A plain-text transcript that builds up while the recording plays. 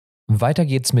Weiter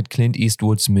geht's mit Clint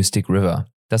Eastwoods Mystic River.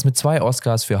 Das mit 2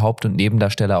 Oscars für Haupt- und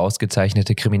Nebendarsteller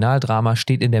ausgezeichnete Kriminaldrama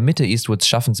steht in der Mitte Eastwoods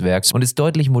Schaffenswerks und ist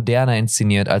deutlich moderner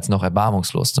inszeniert als noch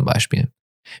Erbarmungslos zum Beispiel.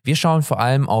 Wir schauen vor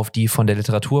allem auf die von der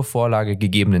Literaturvorlage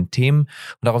gegebenen Themen und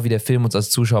darauf, wie der Film uns als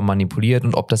Zuschauer manipuliert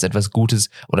und ob das etwas Gutes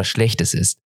oder Schlechtes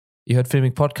ist. Ihr hört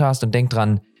Filmic Podcast und denkt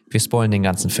dran, wir spoilen den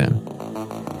ganzen Film.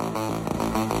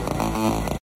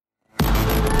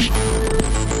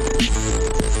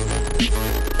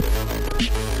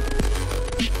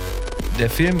 Der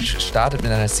Film startet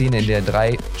mit einer Szene, in der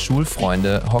 3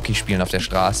 Schulfreunde Hockey spielen auf der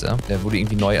Straße. Da wurde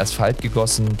irgendwie neu Asphalt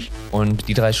gegossen und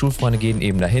die 3 Schulfreunde gehen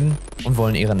eben dahin und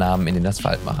wollen ihre Namen in den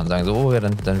Asphalt machen. Sagen so, oh ja,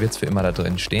 dann wird's für immer da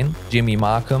drin stehen. Jimmy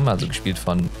Markham, also gespielt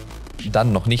von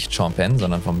dann noch nicht Sean Penn,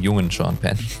 sondern vom jungen Sean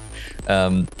Penn,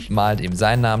 malt eben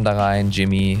seinen Namen da rein,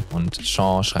 Jimmy, und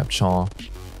Sean schreibt Sean.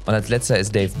 Und als letzter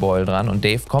ist Dave Boyle dran und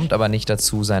Dave kommt aber nicht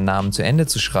dazu, seinen Namen zu Ende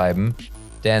zu schreiben,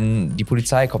 denn die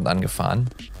Polizei kommt angefahren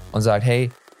und sagt, hey,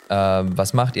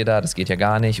 was macht ihr da? Das geht ja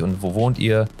gar nicht. Und wo wohnt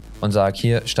ihr? Und sagt,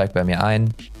 hier, steig bei mir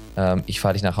ein. Ich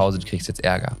fahre dich nach Hause, du kriegst jetzt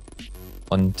Ärger.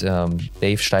 Und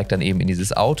Dave steigt dann eben in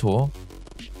dieses Auto.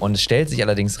 Und es stellt sich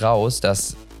allerdings raus,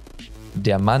 dass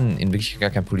der Mann in Wirklichkeit gar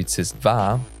kein Polizist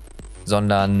war,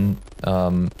 sondern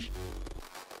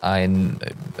ein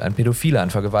Pädophiler, ein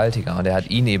Vergewaltiger. Und er hat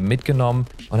ihn eben mitgenommen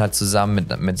und hat zusammen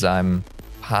mit seinem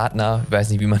Partner, ich weiß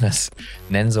nicht, wie man das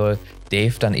nennen soll,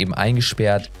 Dave dann eben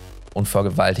eingesperrt und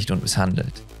vergewaltigt und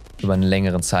misshandelt. Über einen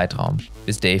längeren Zeitraum,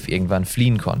 bis Dave irgendwann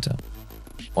fliehen konnte.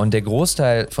 Und der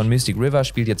Großteil von Mystic River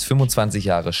spielt jetzt 25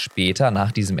 Jahre später,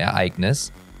 nach diesem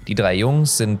Ereignis. Die 3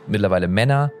 Jungs sind mittlerweile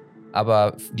Männer,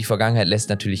 aber die Vergangenheit lässt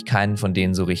natürlich keinen von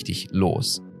denen so richtig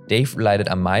los. Dave leidet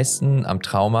am meisten am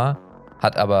Trauma,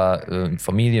 hat aber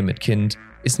Familie mit Kind,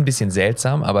 ist ein bisschen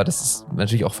seltsam, aber das ist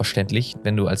natürlich auch verständlich,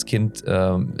 wenn du als Kind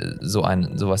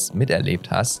sowas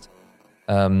miterlebt hast.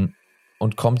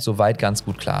 Und kommt soweit ganz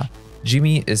gut klar.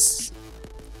 Jimmy ist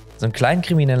so ein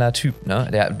kleinkrimineller Typ, ne?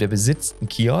 Der besitzt einen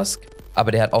Kiosk,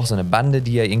 aber der hat auch so eine Bande,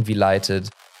 die er irgendwie leitet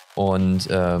und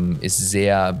ist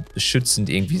sehr beschützend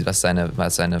irgendwie, was seine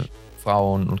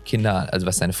Frauen und Kinder, also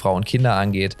was seine Frau und Kinder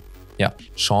angeht. Ja,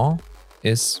 Sean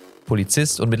ist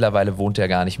Polizist und mittlerweile wohnt er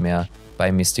gar nicht mehr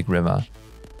bei Mystic River.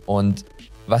 Und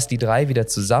was die 3 wieder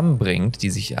zusammenbringt, die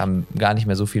sich haben gar nicht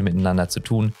mehr so viel miteinander zu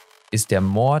tun, ist der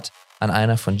Mord an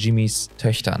einer von Jimmys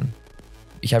Töchtern.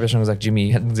 Ich habe ja schon gesagt,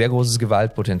 Jimmy hat ein sehr großes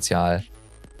Gewaltpotenzial,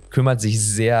 kümmert sich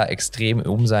sehr extrem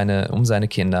um seine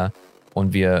Kinder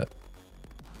und wir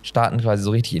starten quasi so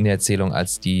richtig in der Erzählung,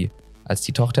 als die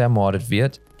Tochter ermordet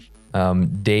wird.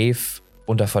 Dave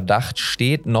unter Verdacht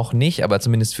steht noch nicht, aber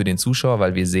zumindest für den Zuschauer,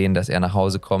 weil wir sehen, dass er nach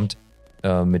Hause kommt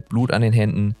mit Blut an den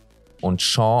Händen und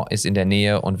Sean ist in der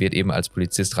Nähe und wird eben als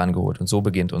Polizist rangeholt und so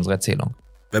beginnt unsere Erzählung.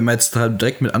 Wenn wir jetzt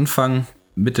direkt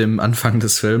mit dem Anfang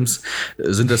des Films,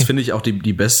 sind das, finde ich, auch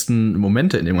die besten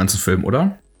Momente in dem ganzen Film,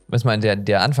 oder? Was meinst du,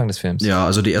 der Anfang des Films? Ja,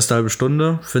 also die erste halbe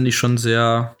Stunde finde ich schon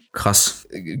sehr krass.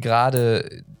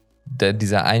 Gerade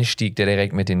dieser Einstieg, der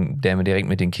direkt mit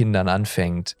den Kindern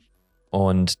anfängt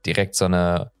und direkt so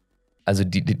eine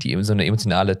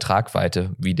emotionale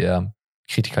Tragweite, wie der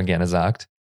Kritiker gerne sagt,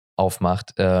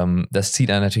 aufmacht, das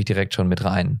zieht einen natürlich direkt schon mit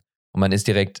rein. Und man ist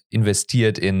direkt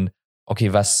investiert in,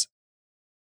 okay,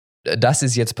 das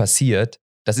ist jetzt passiert,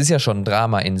 das ist ja schon ein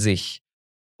Drama in sich.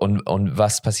 Und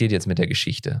was passiert jetzt mit der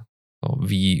Geschichte? So,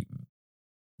 wie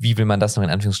will man das noch in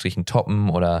Anführungsstrichen toppen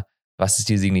oder was ist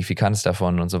die Signifikanz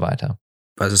davon und so weiter?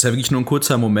 Also es ist ja wirklich nur ein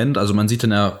kurzer Moment, also man sieht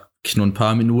dann ja wirklich nur ein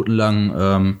paar Minuten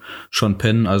lang Sean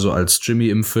Penn, also als Jimmy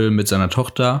im Film mit seiner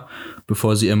Tochter,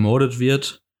 bevor sie ermordet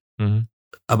wird. Mhm.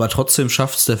 Aber trotzdem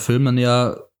schafft es der Film dann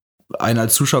ja, einen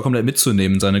als Zuschauer komplett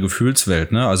mitzunehmen, seine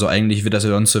Gefühlswelt, ne? Also eigentlich wird das ja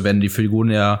sonst so, wenn die Figuren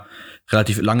ja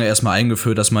relativ lange erstmal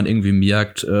eingeführt, dass man irgendwie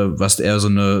merkt, was er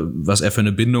für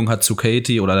eine Bindung hat zu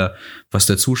Katie oder was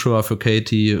der Zuschauer für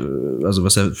Katie, also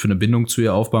was er für eine Bindung zu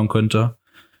ihr aufbauen könnte.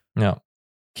 Ja.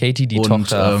 Katie, die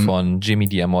Tochter von Jimmy,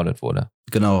 die ermordet wurde.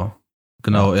 Genau,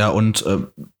 ja, und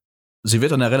sie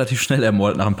wird dann ja relativ schnell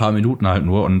ermordet, nach ein paar Minuten halt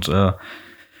nur und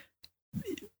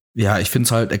ja, ich finde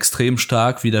es halt extrem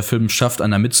stark, wie der Film schafft,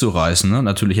 einen da mitzureißen. Ne?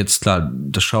 Natürlich jetzt klar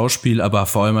das Schauspiel, aber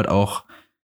vor allem halt auch,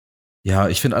 ja,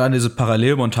 ich finde allein diese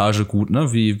Parallelmontage gut,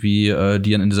 ne? Wie die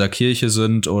dann in dieser Kirche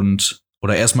sind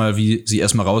oder erstmal, wie sie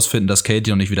erstmal rausfinden, dass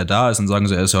Katie noch nicht wieder da ist und sagen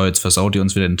sie, ja, jetzt versaut ihr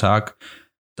uns wieder den Tag.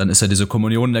 Dann ist ja diese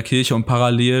Kommunion in der Kirche und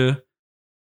parallel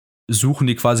suchen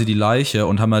die quasi die Leiche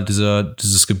und haben halt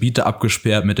dieses Gebiet da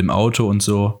abgesperrt mit dem Auto und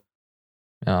so.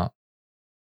 Ja,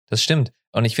 das stimmt.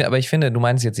 Und ich finde, du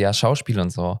meinst jetzt ja Schauspiel und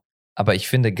so, aber ich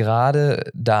finde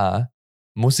gerade da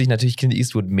muss sich natürlich Clint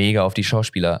Eastwood mega auf die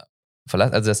Schauspieler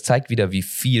verlassen. Also das zeigt wieder, wie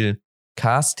viel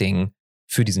Casting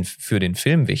für den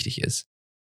Film wichtig ist.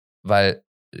 Weil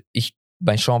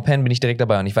bei Sean Penn bin ich direkt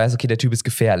dabei und ich weiß, okay, der Typ ist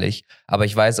gefährlich, aber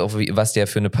ich weiß auch, was der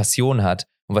für eine Passion hat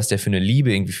und was der für eine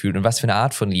Liebe irgendwie fühlt und was für eine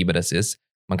Art von Liebe das ist.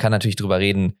 Man kann natürlich drüber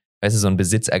reden, weißt du, so ein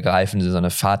Besitzergreifende, so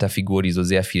eine Vaterfigur, die so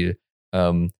sehr viel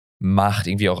Macht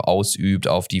irgendwie auch ausübt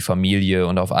auf die Familie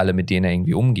und auf alle, mit denen er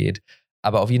irgendwie umgeht.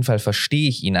 Aber auf jeden Fall verstehe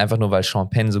ich ihn einfach nur, weil Sean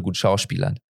Penn so gut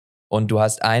schauspielert. Und du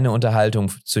hast eine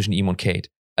Unterhaltung zwischen ihm und Kate.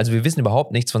 Also wir wissen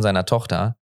überhaupt nichts von seiner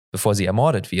Tochter, bevor sie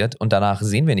ermordet wird. Und danach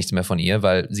sehen wir nichts mehr von ihr,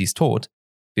 weil sie ist tot.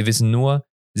 Wir wissen nur,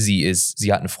 sie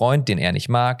hat einen Freund, den er nicht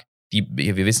mag.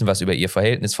 Wir wissen was über ihr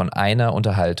Verhältnis von einer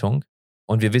Unterhaltung.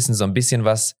 Und wir wissen so ein bisschen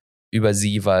was über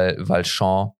sie, weil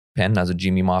Sean Penn, also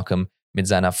Jimmy Markham, mit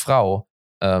seiner Frau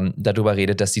darüber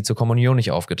redet, dass sie zur Kommunion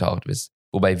nicht aufgetaucht ist.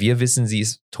 Wobei wir wissen, sie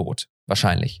ist tot.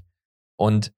 Wahrscheinlich.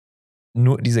 Und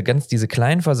nur diese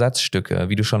kleinen Versatzstücke,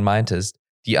 wie du schon meintest,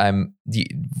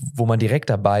 wo man direkt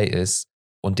dabei ist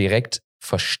und direkt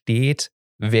versteht,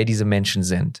 wer diese Menschen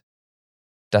sind.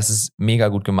 Das ist mega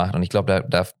gut gemacht. Und ich glaube,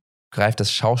 da greift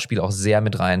das Schauspiel auch sehr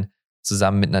mit rein,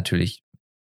 zusammen mit natürlich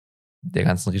der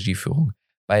ganzen Regieführung.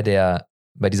 Bei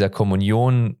dieser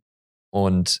Kommunion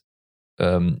und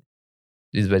bei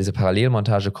dieser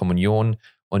Parallelmontage Kommunion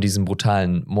und diesem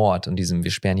brutalen Mord und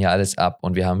wir sperren hier alles ab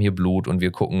und wir haben hier Blut und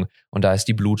wir gucken und da ist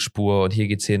die Blutspur und hier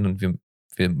geht's hin und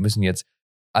wir müssen jetzt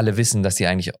alle wissen, dass sie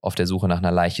eigentlich auf der Suche nach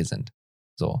einer Leiche sind.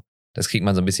 So, das kriegt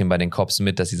man so ein bisschen bei den Cops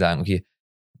mit, dass sie sagen, okay,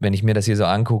 wenn ich mir das hier so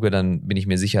angucke, dann bin ich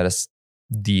mir sicher, dass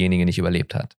diejenige nicht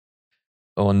überlebt hat.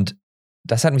 Und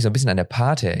das hat mich so ein bisschen an der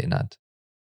Pate erinnert.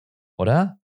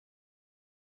 Oder?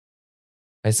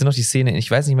 Weißt du noch die Szene, ich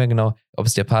weiß nicht mehr genau, ob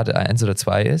es der Pate 1 oder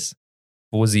 2 ist,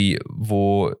 wo sie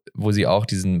auch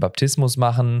diesen Baptismus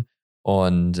machen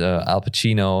und Al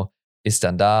Pacino ist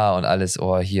dann da und alles,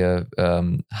 hier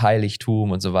Heiligtum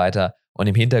und so weiter. Und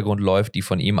im Hintergrund läuft die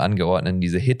von ihm angeordneten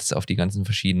diese Hits auf die ganzen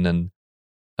verschiedenen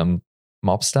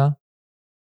Mobster.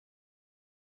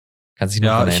 Kannst du dich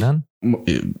noch daran erinnern?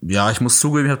 Ich muss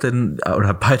zugeben, ich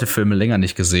habe beide Filme länger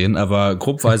nicht gesehen, aber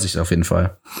grob weiß ich auf jeden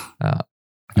Fall. Ja.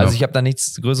 Also ich habe da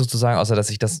nichts Größeres zu sagen, außer dass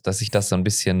sich das so ein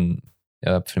bisschen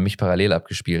für mich parallel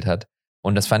abgespielt hat.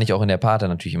 Und das fand ich auch in der Pate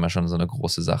natürlich immer schon so eine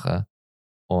große Sache.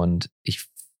 Und ich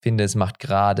finde, es macht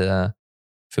gerade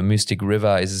für Mystic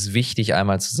River ist es wichtig,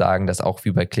 einmal zu sagen, dass auch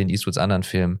wie bei Clint Eastwoods anderen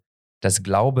Filmen, dass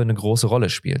Glaube eine große Rolle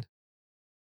spielt.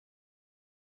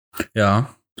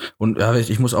 Ja, und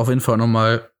ich muss auf jeden Fall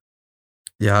nochmal,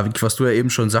 was du ja eben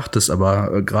schon sagtest,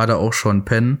 aber gerade auch schon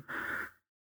Penn,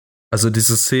 also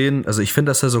diese Szenen, also ich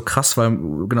finde das ja so krass, weil,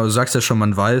 genau, du sagst ja schon,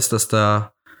 man weiß, dass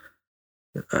man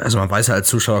weiß ja als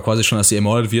Zuschauer quasi schon, dass sie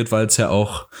ermordet wird, weil es ja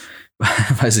auch,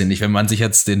 weiß ich nicht, wenn man sich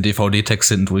jetzt den DVD-Text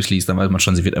hinten durchliest, dann weiß man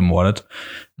schon, sie wird ermordet.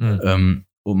 Und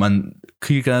man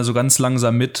kriegt ja so ganz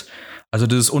langsam mit, also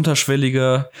dieses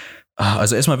unterschwellige,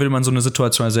 also erstmal will man so eine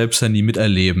Situation selbst ja nie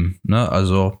miterleben, ne,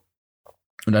 also,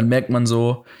 und dann merkt man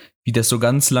so, wie das so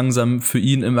ganz langsam für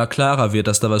ihn immer klarer wird,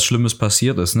 dass da was Schlimmes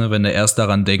passiert ist, ne, wenn er erst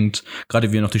daran denkt, gerade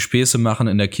wie wir noch die Späße machen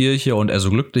in der Kirche und er so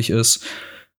glücklich ist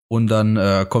und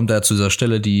dann kommt er zu dieser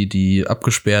Stelle, die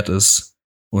abgesperrt ist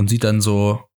und sieht dann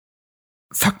so,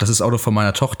 fuck, das ist das Auto von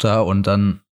meiner Tochter und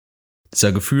dann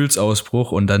dieser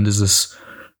Gefühlsausbruch und dann dieses,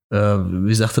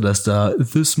 wie sagte das da,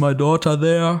 is this my daughter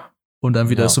there? Und dann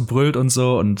wieder so brüllt und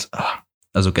so und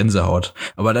also Gänsehaut.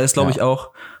 Aber da ist, glaube ich,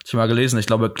 auch, ich habe mal gelesen, ich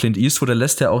glaube, Clint Eastwood, der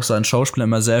lässt ja auch seinen Schauspielern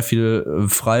immer sehr viel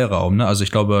Freiraum, ne? Also ich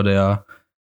glaube, der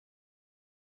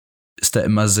ist da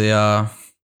immer sehr,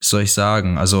 wie soll ich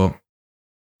sagen, also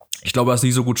ich glaube, dass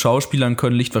die so gut schauspielern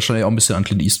können, liegt wahrscheinlich auch ein bisschen an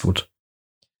Clint Eastwood.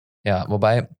 Ja,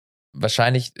 wobei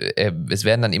wahrscheinlich, es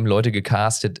werden dann eben Leute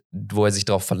gecastet, wo er sich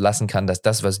darauf verlassen kann, dass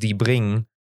das, was die bringen,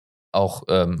 auch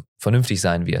vernünftig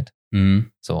sein wird.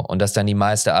 Mhm. So, und dass dann die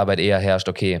meiste Arbeit eher herrscht,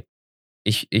 okay,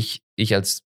 ich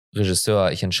als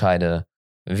Regisseur, ich entscheide,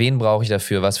 wen brauche ich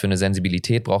dafür, was für eine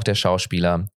Sensibilität braucht der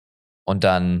Schauspieler und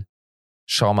dann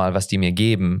schau mal, was die mir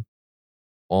geben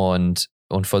und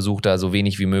versuche da so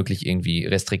wenig wie möglich irgendwie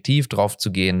restriktiv drauf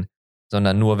zu gehen,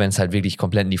 sondern nur, wenn es halt wirklich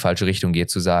komplett in die falsche Richtung geht,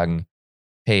 zu sagen,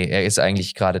 hey, er ist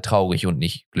eigentlich gerade traurig und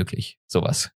nicht glücklich,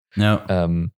 sowas. Ja.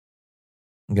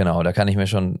 Genau, da kann ich mir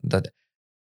schon,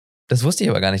 das wusste ich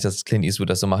aber gar nicht, dass Clint Eastwood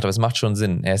das so macht, aber es macht schon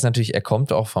Sinn. Er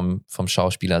kommt auch vom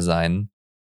Schauspieler sein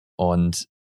und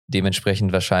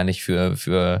dementsprechend wahrscheinlich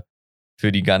für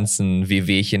die ganzen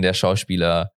Wehwehchen der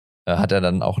Schauspieler hat er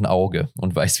dann auch ein Auge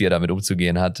und weiß, wie er damit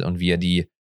umzugehen hat und wie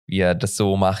er das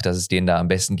so macht, dass es denen da am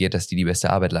besten geht, dass die beste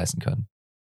Arbeit leisten können.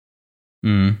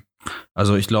 Mhm.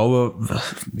 Also ich glaube,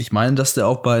 ich meine, dass der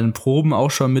auch bei den Proben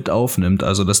auch schon mit aufnimmt,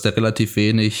 also dass der relativ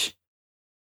wenig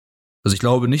Also ich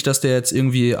glaube nicht, dass der jetzt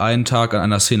irgendwie einen Tag an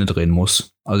einer Szene drehen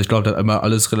muss. Also ich glaube, der hat immer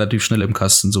alles relativ schnell im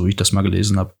Kasten, so wie ich das mal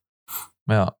gelesen habe.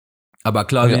 Ja. Aber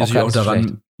klar, Okay, natürlich auch daran,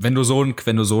 schlecht. wenn du so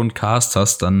einen Cast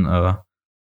hast, dann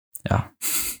ja.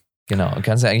 Genau, du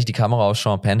kannst ja eigentlich die Kamera auf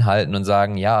Sean Penn halten und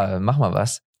sagen, ja, mach mal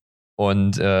was.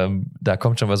 Und da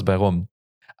kommt schon was bei rum.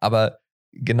 Aber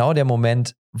genau der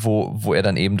Moment, wo er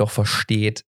dann eben doch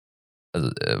versteht, also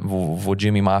wo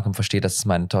Jimmy Markham versteht, das ist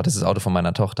das Auto von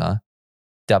meiner Tochter,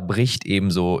 da bricht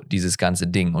eben so dieses ganze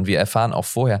Ding. Und wir erfahren auch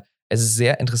vorher, es ist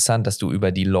sehr interessant, dass du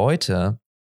über die Leute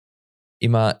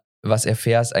immer was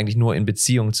erfährst, eigentlich nur in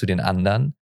Beziehung zu den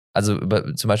anderen. Also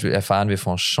zum Beispiel erfahren wir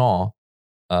von Sean,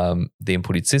 dem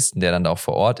Polizisten, der dann da auch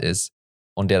vor Ort ist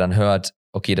und der dann hört,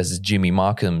 okay, das ist Jimmy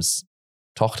Markhams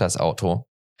Tochters Auto,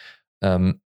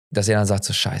 dass er dann sagt,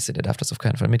 so scheiße, der darf das auf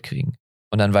keinen Fall mitkriegen.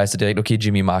 Und dann weißt du direkt, okay,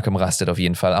 Jimmy Markham rastet auf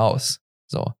jeden Fall aus.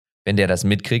 So, wenn der das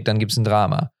mitkriegt, dann gibt's ein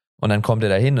Drama. Und dann kommt er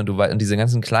da hin und diese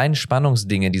ganzen kleinen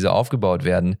Spannungsdinge, die so aufgebaut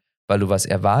werden, weil du was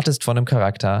erwartest von einem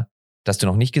Charakter, das du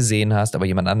noch nicht gesehen hast, aber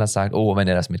jemand anders sagt, oh, wenn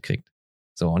er das mitkriegt.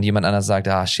 So, und jemand anders sagt,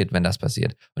 shit, wenn das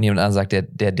passiert. Und jemand anders sagt,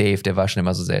 der Dave, der war schon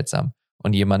immer so seltsam.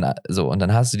 Und und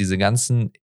dann hast du diese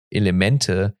ganzen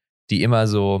Elemente, die immer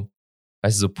so,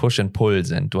 weißt du, so Push and Pull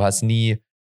sind. Du hast nie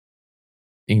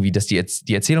irgendwie,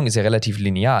 die Erzählung ist ja relativ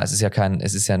linear. Es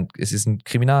ist ein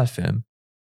Kriminalfilm.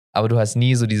 Aber du hast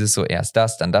nie so dieses so erst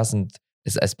das, dann das und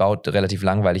es baut relativ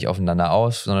langweilig aufeinander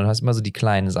auf, sondern du hast immer so die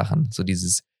kleinen Sachen. So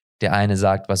dieses, der eine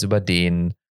sagt was über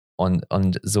den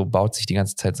und so baut sich die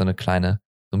ganze Zeit so eine kleine,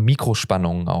 so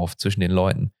Mikrospannungen auf zwischen den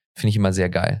Leuten. Finde ich immer sehr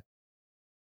geil.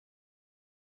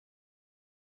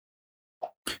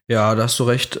 Ja, da hast du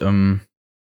recht.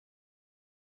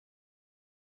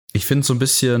 Ich finde so ein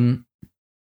bisschen,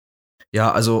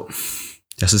 ja, also,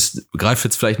 greift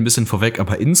jetzt vielleicht ein bisschen vorweg,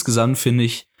 aber insgesamt finde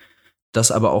ich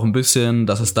das aber auch ein bisschen,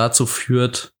 dass es dazu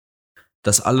führt,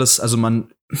 dass alles, also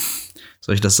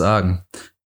soll ich das sagen?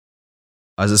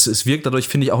 Also es wirkt dadurch,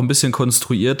 finde ich, auch ein bisschen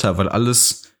konstruierter, weil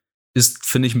alles ist,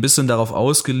 finde ich, ein bisschen darauf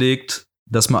ausgelegt,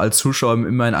 dass man als Zuschauer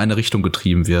immer in eine Richtung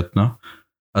getrieben wird, ne?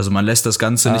 Also man lässt das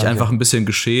Ganze nicht einfach ein bisschen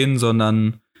geschehen,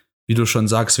 sondern, wie du schon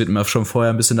sagst, wird immer schon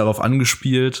vorher ein bisschen darauf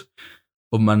angespielt.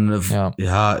 Und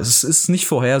es ist nicht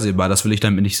vorhersehbar, das will ich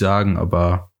damit nicht sagen,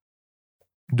 aber.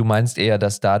 Du meinst eher,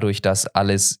 dass dadurch, dass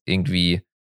alles irgendwie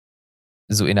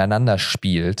so ineinander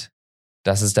spielt,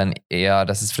 dass es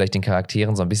vielleicht den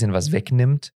Charakteren so ein bisschen was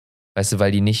wegnimmt, weißt du,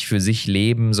 weil die nicht für sich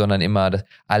leben, sondern immer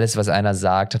alles, was einer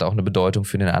sagt, hat auch eine Bedeutung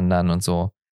für den anderen und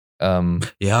so.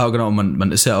 Ja, genau,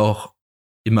 man ist ja auch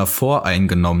immer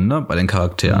voreingenommen, ne, bei den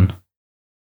Charakteren.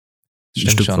 Stimmt,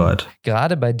 ein Stück schon. Weit.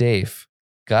 Gerade bei Dave,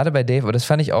 aber das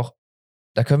fand ich auch,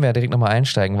 da können wir ja direkt nochmal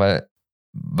einsteigen, weil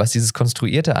was dieses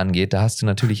Konstruierte angeht, da hast du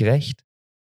natürlich recht.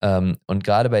 Und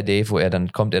gerade bei Dave,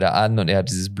 kommt er da an und er hat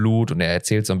dieses Blut und er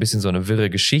erzählt so ein bisschen so eine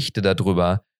wirre Geschichte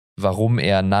darüber, warum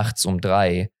er nachts um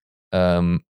 3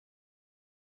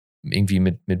 irgendwie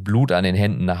mit Blut an den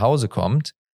Händen nach Hause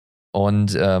kommt.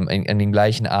 Und an dem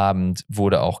gleichen Abend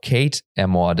wurde auch Kate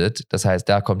ermordet. Das heißt,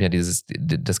 da kommt ja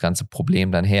das ganze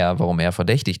Problem dann her, warum er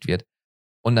verdächtigt wird.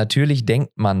 Und natürlich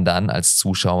denkt man dann als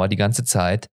Zuschauer die ganze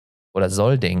Zeit oder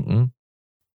soll denken,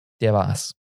 der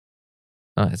war's.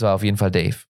 Es war auf jeden Fall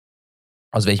Dave.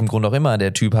 Aus welchem Grund auch immer,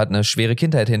 der Typ hat eine schwere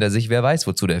Kindheit hinter sich, wer weiß,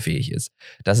 wozu der fähig ist.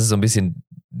 Das ist so ein bisschen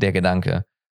der Gedanke.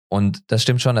 Und das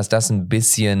stimmt schon, dass das ein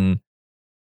bisschen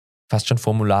fast schon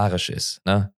formularisch ist,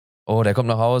 ne? Oh, der kommt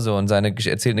nach Hause und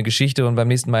erzählt eine Geschichte und beim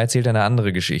nächsten Mal erzählt er eine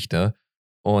andere Geschichte.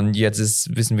 Und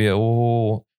jetzt wissen wir,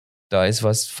 oh, da ist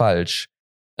was falsch.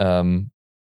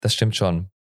 Das stimmt schon.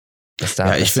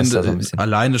 Ich finde,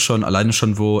 alleine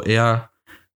schon, wo er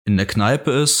in der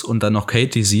Kneipe ist und dann noch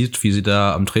Katie sieht, wie sie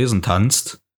da am Tresen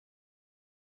tanzt.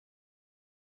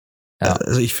 Ja.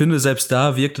 Also ich finde, selbst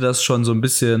da wirkte das schon so ein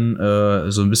bisschen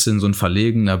so ein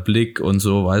verlegener Blick und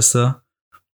so, weißt du?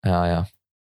 Ja.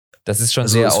 Das ist schon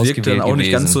sehr ausgewählt gewesen. Es wirkt dann auch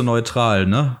nicht ganz so neutral,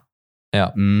 ne?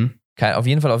 Ja. Mhm. Auf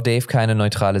jeden Fall auf Dave keine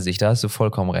neutrale Sicht, da hast du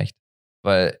vollkommen recht.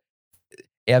 Weil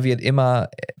er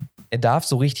darf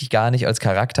so richtig gar nicht als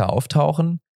Charakter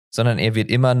auftauchen, sondern er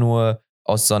wird immer nur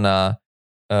aus so einer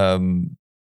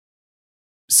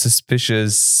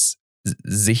suspicious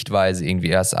Sichtweise irgendwie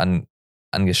erst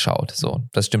angeschaut. So,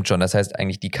 das stimmt schon. Das heißt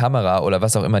eigentlich die Kamera oder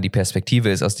was auch immer die Perspektive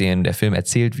ist, aus der der Film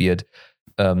erzählt wird,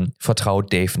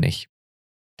 vertraut Dave nicht.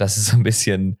 Das ist so ein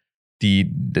bisschen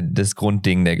das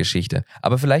Grundding der Geschichte.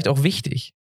 Aber vielleicht auch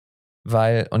wichtig,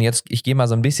 weil, und jetzt, ich gehe mal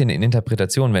so ein bisschen in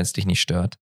Interpretation, wenn es dich nicht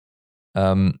stört.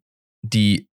 Der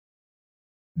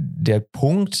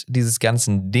Punkt dieses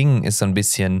ganzen Ding ist so ein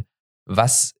bisschen,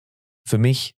 was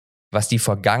die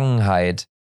Vergangenheit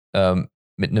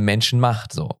mit einem Menschen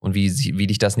macht, so. Und wie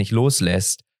dich das nicht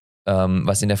loslässt,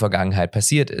 was in der Vergangenheit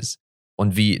passiert ist.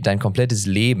 Und wie dein komplettes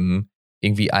Leben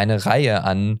irgendwie eine Reihe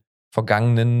an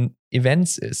vergangenen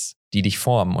Events ist, die dich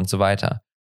formen und so weiter.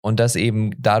 Und dass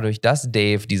eben dadurch, dass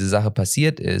Dave diese Sache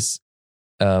passiert ist,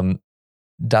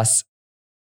 dass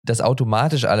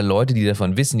automatisch alle Leute, die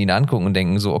davon wissen, ihn angucken und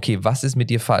denken so, okay, was ist mit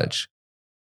dir falsch?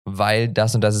 Weil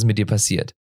das und das ist mit dir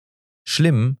passiert.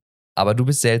 Schlimm, aber du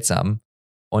bist seltsam.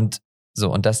 Und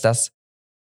so, und dass das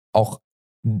auch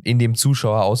in dem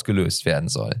Zuschauer ausgelöst werden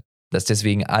soll. Dass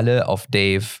deswegen alle auf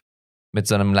Dave mit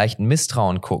so einem leichten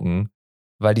Misstrauen gucken,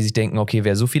 weil die sich denken, okay,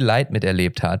 wer so viel Leid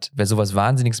miterlebt hat, wer sowas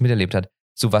Wahnsinniges miterlebt hat,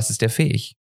 zu was ist der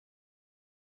fähig?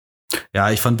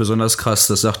 Ja, ich fand besonders krass,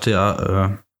 das sagte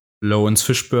ja Lawrence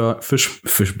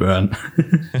Fishburne.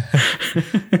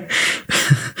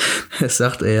 Das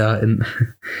sagt er ja in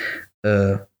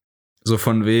so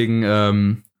von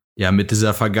wegen, ja, mit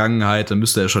dieser Vergangenheit, dann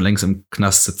müsste er schon längst im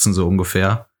Knast sitzen, so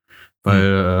ungefähr.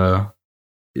 Weil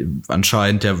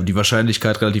anscheinend ja die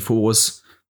Wahrscheinlichkeit relativ hoch ist,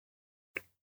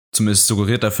 zumindest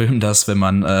suggeriert der Film das, wenn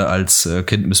man als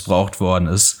Kind missbraucht worden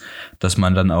ist, dass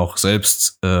man dann auch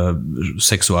selbst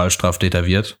Sexualstraftäter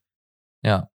wird.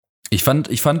 Ja. Ich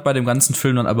fand bei dem ganzen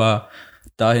Film dann aber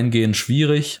dahingehend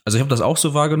schwierig, also ich habe das auch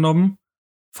so wahrgenommen,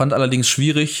 fand allerdings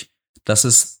schwierig, dass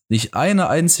es nicht eine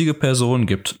einzige Person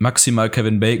gibt, maximal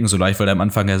Kevin Bacon so leicht, weil er am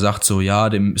Anfang ja sagt so, ja,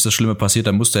 dem ist das Schlimme passiert,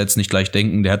 da muss er jetzt nicht gleich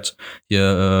denken, der hat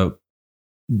hier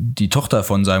die Tochter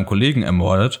von seinem Kollegen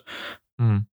ermordet.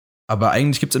 Mhm. Aber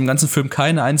eigentlich gibt es im ganzen Film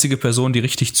keine einzige Person, die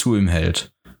richtig zu ihm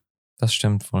hält. Das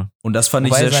stimmt wohl. Und das fand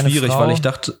ich sehr schwierig, weil ich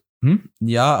dachte,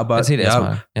 ja, aber erzähl ja, erst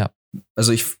mal. Ja.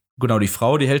 Also genau, die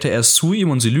Frau, die hält ja erst zu ihm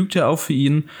und sie lügt ja auch für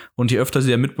ihn. Und je öfter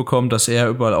sie ja mitbekommt, dass er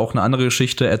überall auch eine andere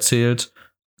Geschichte erzählt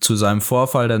zu seinem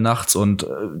Vorfall der nachts und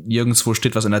nirgendwo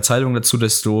steht was in der Zeitung dazu,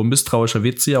 desto misstrauischer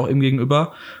wird sie ja auch ihm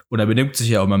gegenüber. Und er benimmt sich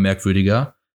ja auch immer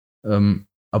merkwürdiger.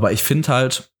 Aber ich finde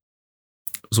halt,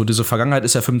 so diese Vergangenheit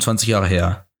ist ja 25 Jahre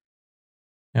her.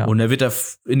 Ja. Und er wird ja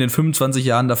in den 25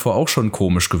 Jahren davor auch schon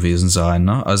komisch gewesen sein,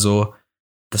 ne? Also,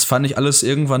 das fand ich alles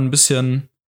irgendwann ein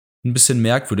bisschen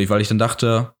merkwürdig, weil ich dann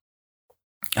dachte,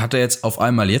 hat er jetzt auf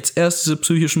einmal jetzt erst diese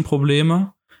psychischen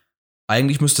Probleme?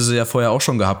 Eigentlich müsste sie ja vorher auch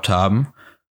schon gehabt haben.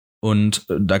 Und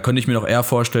da könnte ich mir doch eher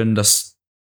vorstellen, dass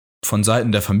von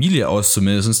Seiten der Familie aus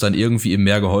zumindest dann irgendwie ihm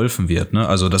mehr geholfen wird, ne?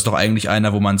 Also, das ist doch eigentlich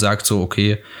einer, wo man sagt so,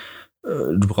 okay,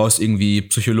 du brauchst irgendwie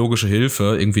psychologische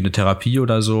Hilfe, irgendwie eine Therapie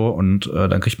oder so und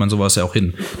dann kriegt man sowas ja auch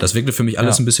hin. Das wirkte für mich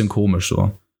alles ein bisschen komisch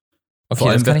so. Okay,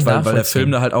 vor allem, weil der Film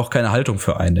da halt auch keine Haltung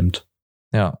für einnimmt.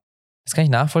 Ja, das kann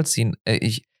ich nachvollziehen.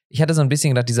 Ich hatte so ein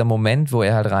bisschen gedacht, dieser Moment, wo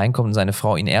er halt reinkommt und seine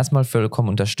Frau ihn erstmal vollkommen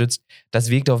unterstützt,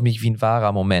 das wirkte auf mich wie ein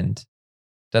wahrer Moment.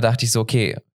 Da dachte ich so,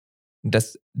 okay,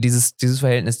 dieses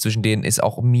Verhältnis zwischen denen ist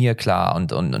auch mir klar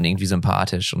und irgendwie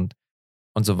sympathisch und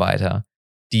so weiter.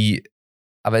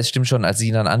 Aber es stimmt schon, als sie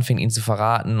dann anfing, ihn zu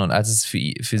verraten und als es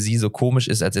für sie so komisch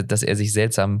ist, dass er sich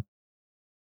seltsam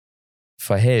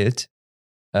verhält,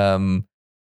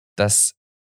 das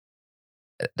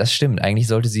stimmt. Eigentlich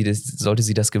sollte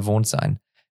sie das gewohnt sein.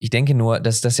 Ich denke nur,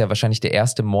 dass das ja wahrscheinlich der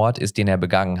erste Mord ist, den er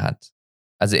begangen hat.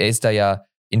 Also er ist da ja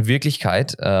in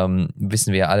Wirklichkeit,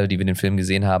 wissen wir ja alle, die wir den Film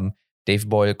gesehen haben, Dave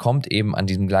Boyle kommt eben an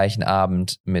diesem gleichen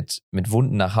Abend mit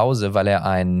Wunden nach Hause, weil er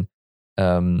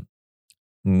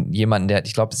jemanden, der,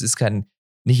 ich glaube, es ist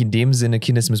nicht in dem Sinne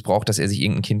Kindesmissbrauch, dass er sich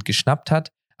irgendein Kind geschnappt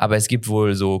hat, aber es gibt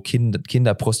wohl so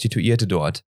Kinderprostituierte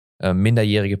dort,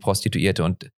 minderjährige Prostituierte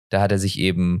und da hat er sich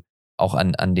eben auch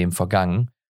an dem vergangen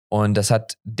und das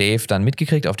hat Dave dann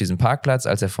mitgekriegt auf diesem Parkplatz,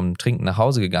 als er vom Trinken nach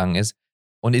Hause gegangen ist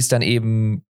und ist dann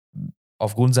eben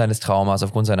aufgrund seines Traumas,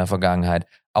 aufgrund seiner Vergangenheit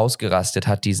ausgerastet,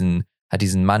 hat diesen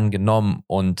Mann genommen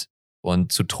und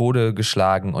zu Tode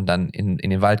geschlagen und dann in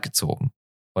den Wald gezogen.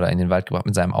 Oder in den Wald gebracht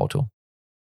mit seinem Auto.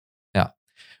 Ja.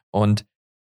 Und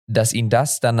dass ihm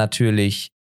das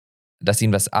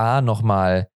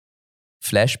nochmal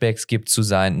Flashbacks gibt zu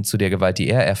der Gewalt, die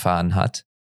er erfahren hat.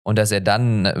 Und dass er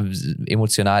dann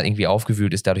emotional irgendwie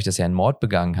aufgewühlt ist, dadurch, dass er einen Mord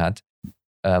begangen hat.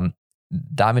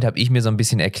 Damit habe ich mir so ein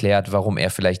bisschen erklärt, warum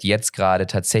er vielleicht jetzt gerade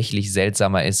tatsächlich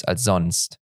seltsamer ist als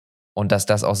sonst. Und dass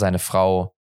das auch seine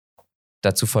Frau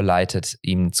dazu verleitet,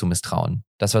 ihm zu misstrauen.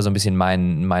 Das war so ein bisschen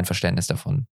mein Verständnis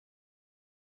davon.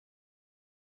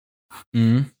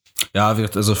 Mhm. Ja,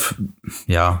 also,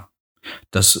 ja,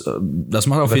 das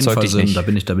macht auf jeden Fall Sinn. Da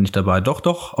bin ich dabei.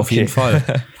 Doch, auf jeden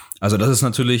Fall. Also das ist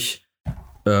natürlich,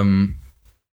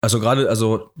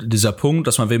 also dieser Punkt,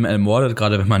 dass man wen ermordet,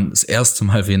 gerade wenn man das erste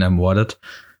Mal wen ermordet,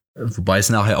 Wobei es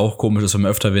nachher auch komisch ist, wenn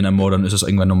man öfter wen ermordet, dann ist es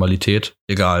irgendwann Normalität.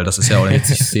 Egal, das ist ja auch jetzt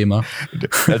nicht das Thema.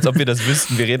 Als ob wir das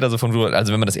wüssten, wir reden also von,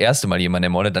 also wenn man das erste Mal jemanden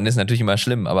ermordet, dann ist es natürlich immer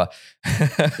schlimm, aber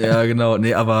ja, genau,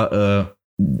 nee, aber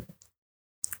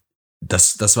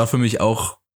das war für mich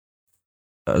auch,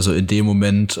 also in dem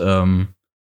Moment fand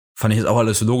ich es auch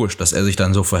alles logisch, dass er sich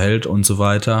dann so verhält und so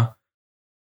weiter.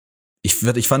 Ich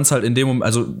fand es halt in dem Moment,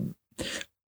 also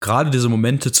gerade diese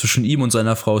Momente zwischen ihm und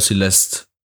seiner Frau Celeste,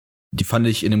 die fand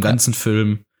ich in dem ganzen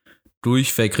Film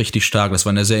durchweg richtig stark. Das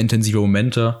waren ja sehr intensive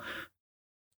Momente.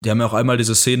 Die haben ja auch einmal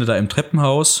diese Szene da im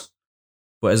Treppenhaus,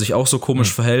 wo er sich auch so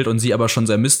komisch verhält und sie aber schon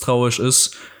sehr misstrauisch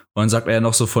ist. Und dann sagt er ja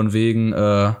noch so von wegen,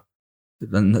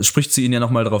 dann spricht sie ihn ja noch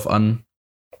mal darauf an,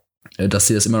 dass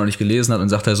sie das immer noch nicht gelesen hat und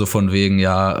sagt er so von wegen,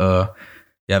 ja,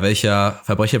 welcher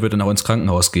Verbrecher wird denn auch ins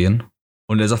Krankenhaus gehen?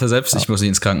 Und er sagt ja selbst, ich muss nicht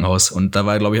ins Krankenhaus. Und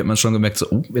dabei, glaube ich, hat man schon gemerkt,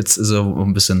 so, jetzt ist er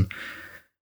ein bisschen.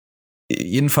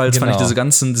 Jedenfalls fand ich diese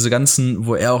ganzen,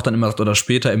 wo er auch dann immer sagt, oder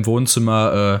später im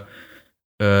Wohnzimmer,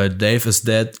 Dave is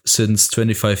dead since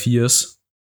 25 years.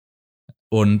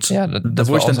 Und da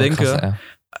wo ich dann denke, krass,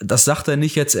 das sagt er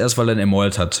nicht jetzt erst, weil er ihn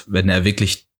ermordet hat, wenn er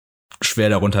wirklich schwer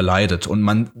darunter leidet.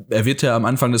 Und er wird ja am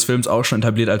Anfang des Films auch schon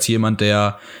etabliert als jemand,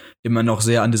 der immer noch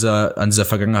sehr an dieser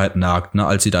Vergangenheit nagt, ne,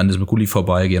 als sie da an diesem Gully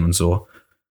vorbeigehen und so.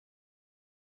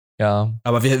 Ja.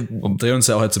 Aber wir drehen uns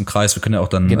ja auch jetzt im Kreis, wir können ja auch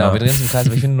dann. Genau, wir drehen uns im Kreis,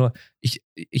 aber ich finde nur, ich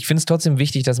finde es trotzdem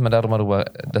wichtig, dass man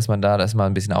dass man da das mal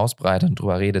ein bisschen ausbreitet und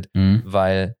drüber redet,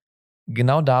 weil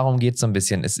genau darum geht es so ein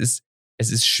bisschen. Es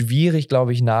ist schwierig,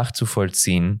 glaube ich,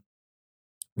 nachzuvollziehen,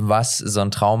 was so ein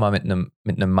Trauma mit einem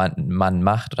Mann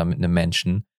macht oder mit einem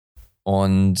Menschen.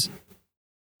 Und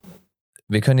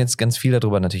wir können jetzt ganz viel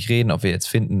darüber natürlich reden, ob wir jetzt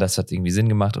finden, das hat irgendwie Sinn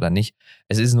gemacht oder nicht.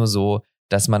 Es ist nur so,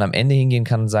 dass man am Ende hingehen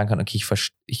kann und sagen kann, okay,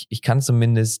 ich kann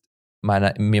zumindest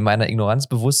meiner Ignoranz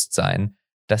bewusst sein,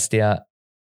 dass der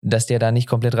da nicht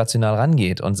komplett rational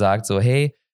rangeht und sagt so,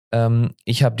 hey,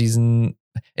 ich habe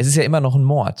es ist ja immer noch ein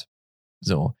Mord.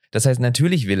 So. Das heißt,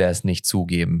 natürlich will er es nicht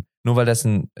zugeben. Nur weil das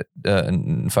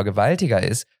ein Vergewaltiger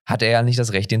ist, hat er ja nicht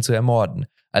das Recht, den zu ermorden.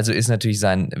 Also ist natürlich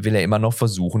will er immer noch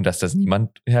versuchen, dass das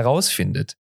niemand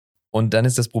herausfindet. Und dann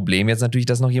ist das Problem jetzt natürlich,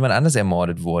 dass noch jemand anders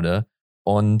ermordet wurde.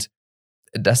 Und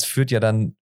das führt ja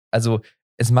dann, also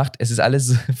es ist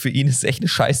alles, für ihn ist echt eine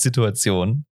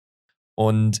Scheißsituation.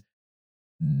 Und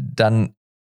dann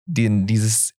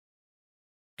dieses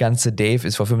ganze Dave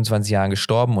ist vor 25 Jahren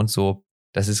gestorben und so,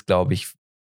 das ist, glaube ich,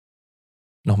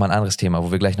 nochmal ein anderes Thema,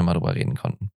 wo wir gleich nochmal drüber reden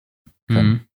können.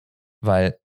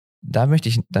 Weil da möchte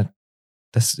ich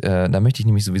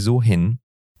nämlich sowieso hin.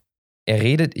 Er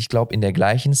redet, ich glaube, in der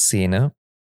gleichen Szene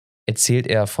erzählt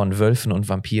er von Wölfen und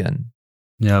Vampiren.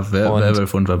 Ja,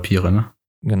 Werwölfe und Vampire, ne?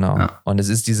 Genau. Ja. Und es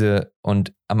ist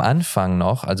und am Anfang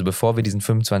noch, also bevor wir diesen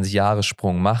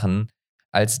 25-Jahres-Sprung machen,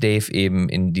 als Dave eben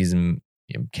im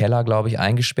Keller, glaube ich,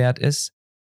 eingesperrt ist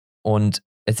und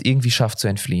es irgendwie schafft zu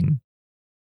entfliehen.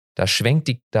 Da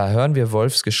hören wir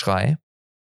Wolfsgeschrei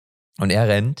und er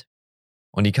rennt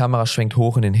und die Kamera schwenkt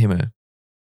hoch in den Himmel.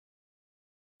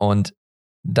 Und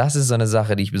das ist so eine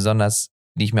Sache, die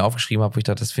ich mir aufgeschrieben habe, wo ich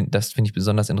dachte, das finde ich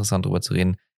besonders interessant, darüber zu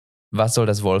reden. Was soll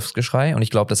das Wolfsgeschrei? Und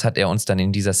ich glaube, das hat er uns dann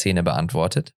in dieser Szene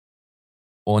beantwortet.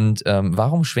 Und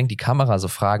warum schwenkt die Kamera so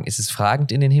fragend? Ist es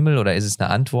fragend in den Himmel oder ist es eine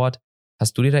Antwort?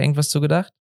 Hast du dir da irgendwas zu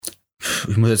gedacht?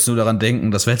 Ich muss jetzt nur daran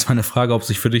denken, das wäre jetzt meine Frage, ob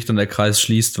sich für dich dann der Kreis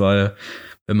schließt, weil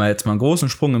wenn wir jetzt mal einen großen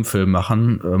Sprung im Film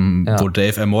machen, wo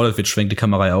Dave ermordet wird, schwenkt die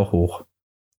Kamera ja auch hoch.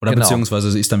 Oder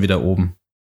beziehungsweise sie ist dann wieder oben.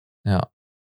 Ja.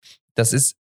 Das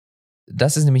ist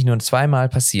nämlich nur zweimal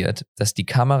passiert, dass die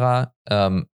Kamera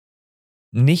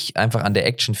nicht einfach an der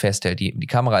Action festhält. Die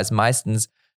Kamera ist meistens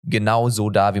genau so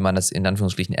da, wie man das in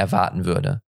Anführungsstrichen erwarten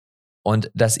würde.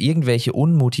 Und dass irgendwelche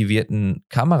unmotivierten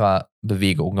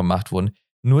Kamerabewegungen gemacht wurden,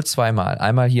 nur zweimal.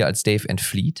 Einmal hier, als Dave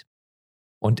entflieht.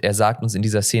 Und er sagt uns in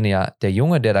dieser Szene ja, der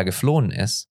Junge, der da geflohen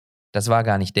ist, das war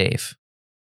gar nicht Dave.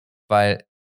 Weil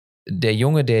der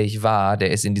Junge, der ich war,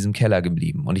 der ist in diesem Keller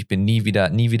geblieben. Und ich bin nie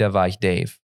wieder war ich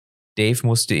Dave. Dave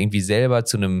musste irgendwie selber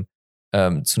zu einem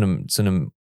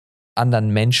anderen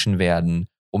Menschen werden,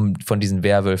 um von diesen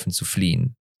Werwölfen zu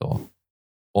fliehen. So.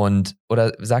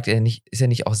 Oder sagt er nicht, ist er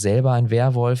nicht auch selber ein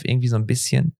Werwolf, irgendwie so ein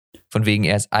bisschen? Von wegen,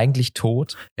 er ist eigentlich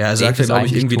tot. Ja, er sagt ja, glaube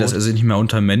ich, irgendwie, dass er sich nicht mehr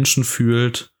unter Menschen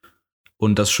fühlt.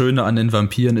 Und das Schöne an den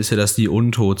Vampiren ist ja, dass die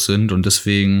untot sind und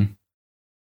deswegen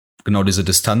genau diese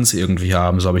Distanz irgendwie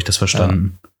haben, so habe ich das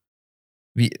verstanden.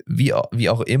 Ja. Wie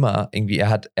auch immer, irgendwie, er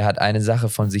hat eine Sache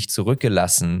von sich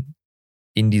zurückgelassen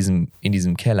in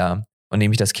diesem Keller. Und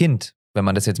nämlich das Kind, wenn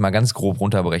man das jetzt mal ganz grob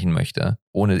runterbrechen möchte,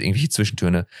 ohne irgendwelche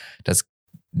Zwischentöne,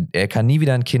 er kann nie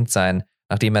wieder ein Kind sein,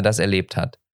 nachdem er das erlebt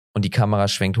hat. Und die Kamera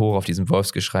schwenkt hoch auf diesem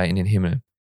Wolfsgeschrei in den Himmel.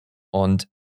 Und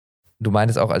du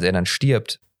meintest auch, als er dann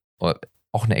stirbt,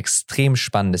 auch eine extrem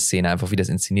spannende Szene, einfach wie das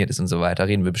inszeniert ist und so weiter,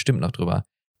 reden wir bestimmt noch drüber.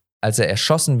 Als er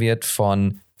erschossen wird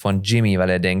von Jimmy, weil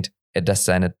er denkt, dass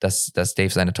Dave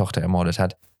seine Tochter ermordet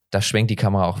hat, da schwenkt die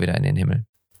Kamera auch wieder in den Himmel.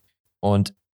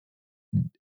 Und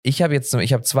ich habe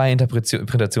zwei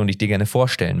Interpretationen, die ich dir gerne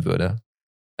vorstellen würde.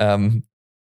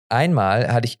 Einmal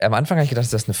am Anfang habe ich gedacht,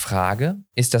 ist das eine Frage?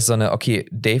 Ist das so eine, okay,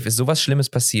 Dave, ist sowas Schlimmes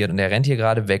passiert und er rennt hier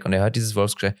gerade weg und er hört dieses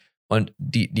Wolfsgeschrei und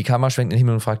die Kamera schwenkt in den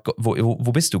Himmel und fragt,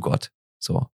 wo bist du, Gott?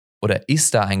 So. Oder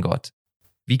ist da ein Gott?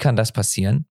 Wie kann das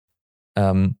passieren?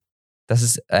 Das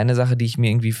ist eine Sache, die ich mir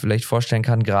irgendwie vielleicht vorstellen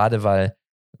kann, gerade weil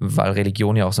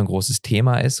Religion ja auch so ein großes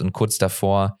Thema ist und kurz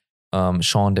davor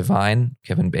Sean Devine,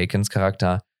 Kevin Bacons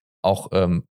Charakter, auch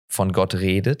von Gott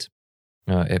redet.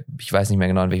 Ich weiß nicht mehr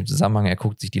genau, in welchem Zusammenhang. Er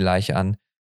guckt sich die Leiche an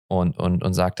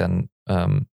und sagt dann,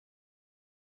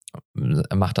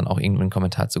 macht dann auch irgendeinen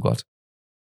Kommentar zu Gott.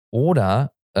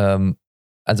 Oder,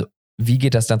 also, wie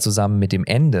geht das dann zusammen mit dem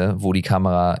Ende, wo die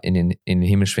Kamera in den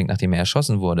Himmel schwingt, nachdem er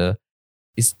erschossen wurde?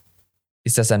 Ist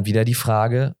das dann wieder die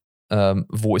Frage,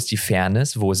 wo ist die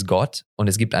Fairness, wo ist Gott? Und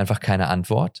es gibt einfach keine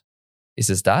Antwort. Ist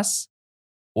es das?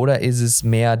 Oder ist es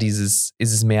mehr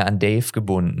an Dave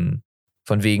gebunden?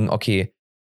 Von wegen, okay,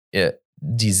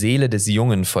 die Seele des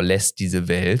Jungen verlässt diese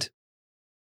Welt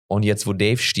und jetzt, wo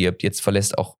Dave stirbt, jetzt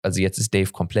ist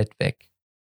Dave komplett weg.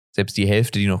 Selbst die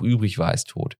Hälfte, die noch übrig war, ist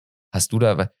tot. Hast du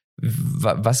da,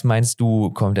 was meinst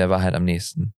du, kommt der Wahrheit am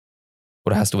nächsten?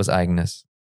 Oder hast du was Eigenes?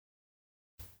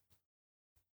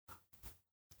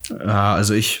 Ja,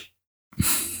 also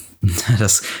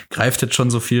das greift jetzt schon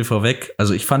so viel vorweg.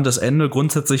 Also ich fand das Ende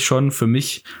grundsätzlich schon für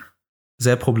mich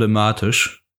sehr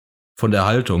problematisch von der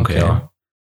Haltung her.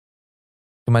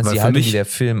 Du meinst die Haltung, die der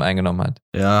Film eingenommen hat?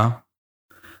 Ja.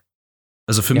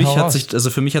 Also für mich hat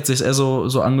sich eher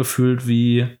so angefühlt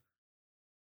wie,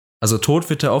 also Tod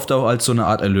wird ja oft auch als so eine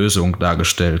Art Erlösung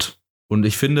dargestellt. Und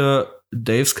ich finde,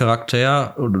 Daves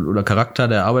Charakter oder Charakter,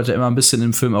 der arbeitet ja immer ein bisschen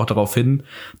im Film auch darauf hin,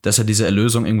 dass er diese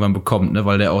Erlösung irgendwann bekommt, ne?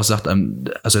 Weil der auch sagt,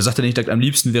 also er sagt ja nicht direkt, am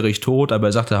liebsten wäre ich tot, aber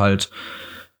er sagt ja halt,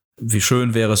 wie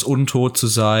schön wäre es, untot zu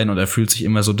sein, und er fühlt sich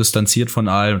immer so distanziert von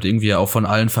allen und irgendwie auch von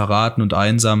allen verraten und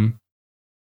einsam.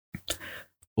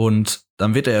 Und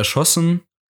dann wird er erschossen.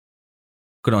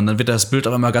 Genau, und dann wird das Bild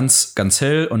auch immer ganz, ganz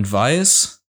hell und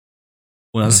weiß.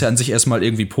 Und das ist ja an sich erstmal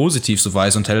irgendwie positiv, so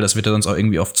weiß und hell. Das wird ja sonst auch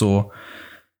irgendwie oft so,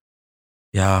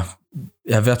 ja,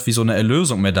 er wird wie so eine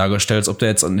Erlösung mehr dargestellt, als ob der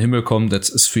jetzt an den Himmel kommt, jetzt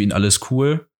ist für ihn alles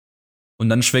cool. Und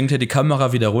dann schwenkt er die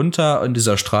Kamera wieder runter in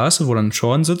dieser Straße, wo dann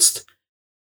Sean sitzt.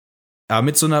 Ja,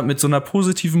 mit so einer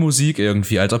positiven Musik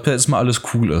irgendwie, als ob jetzt mal alles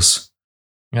cool ist.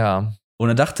 Ja. Und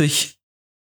dann dachte ich,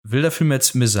 will der Film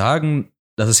jetzt mir sagen,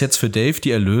 dass es jetzt für Dave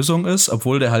die Erlösung ist,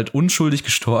 obwohl der halt unschuldig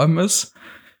gestorben ist?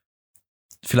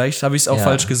 Vielleicht habe ich es auch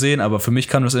falsch gesehen, aber für mich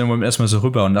kam das irgendwann erstmal so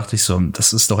rüber und dachte ich so,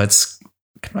 das ist doch jetzt,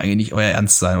 kann eigentlich nicht euer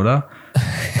Ernst sein, oder?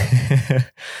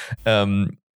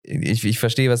 Ich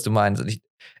verstehe, was du meinst.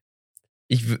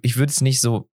 Ich würde es nicht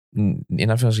so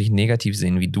in Anführungsstrichen negativ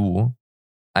sehen wie du,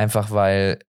 einfach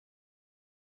weil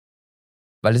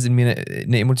es in mir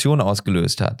eine Emotion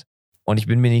ausgelöst hat. Und ich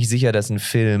bin mir nicht sicher, dass ein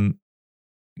Film,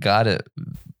 gerade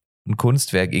ein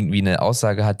Kunstwerk, irgendwie eine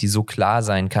Aussage hat, die so klar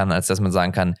sein kann, als dass man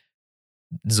sagen kann,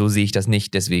 so sehe ich das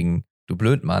nicht, deswegen du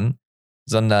Blödmann,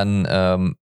 sondern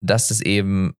dass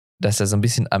da so ein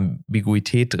bisschen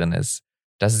Ambiguität drin ist.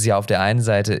 Dass es ja auf der einen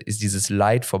Seite ist dieses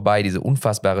Leid vorbei, diese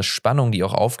unfassbare Spannung, die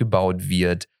auch aufgebaut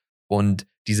wird und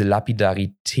diese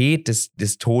Lapidarität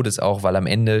des Todes auch, weil am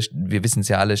Ende, wir wissen es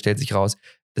ja alle, stellt sich raus,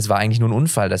 das war eigentlich nur ein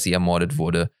Unfall, dass sie ermordet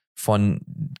wurde.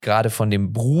 Gerade von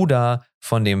dem Bruder,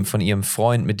 von ihrem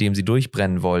Freund, mit dem sie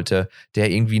durchbrennen wollte,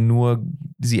 der irgendwie nur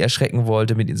sie erschrecken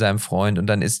wollte mit seinem Freund, und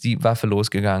dann ist die Waffe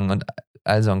losgegangen und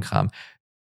all so ein Kram.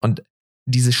 Und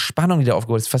diese Spannung, die da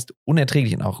aufgebaut ist, fast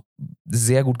unerträglich und auch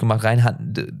sehr gut gemacht, rein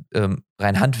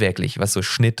handwerklich, was so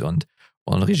Schnitt und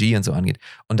Regie und so angeht.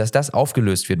 Und dass das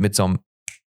aufgelöst wird mit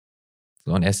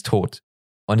und er ist tot.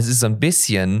 Und es ist so ein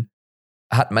bisschen,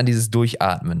 hat man dieses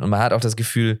Durchatmen und man hat auch das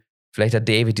Gefühl, vielleicht hat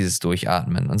David dieses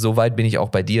Durchatmen. Und so weit bin ich auch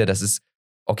bei dir, das ist,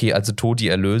 okay, also Tod die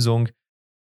Erlösung.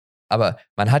 Aber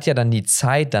man hat ja dann die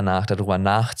Zeit danach, darüber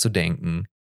nachzudenken,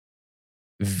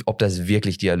 ob das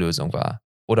wirklich die Erlösung war.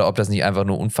 Oder ob das nicht einfach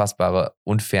nur unfassbare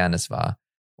Unfairness war.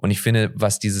 Und ich finde,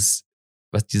 was dieses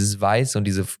Weiß und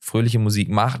diese fröhliche Musik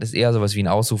macht, ist eher sowas wie ein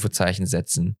Ausrufezeichen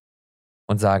setzen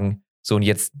und sagen, so, und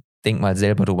jetzt denk mal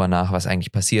selber drüber nach, was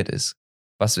eigentlich passiert ist.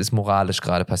 Was ist moralisch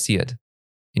gerade passiert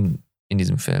in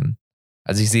diesem Film?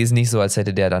 Also ich sehe es nicht so, als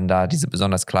hätte der dann da diese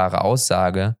besonders klare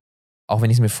Aussage, auch wenn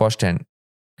ich es mir vorstellen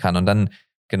kann. Und dann,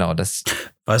 genau, das...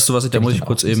 Weißt du was, da muss ich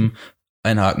kurz eben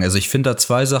einhaken. Also ich finde da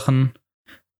zwei Sachen,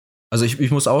 also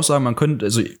ich muss auch sagen, man könnte,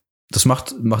 also das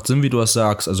macht Sinn, wie du das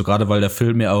sagst, also gerade weil der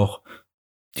Film ja auch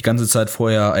die ganze Zeit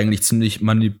vorher eigentlich ziemlich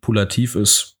manipulativ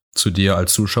ist zu dir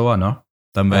als Zuschauer, ne?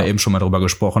 Da haben wir ja eben schon mal drüber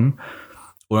gesprochen.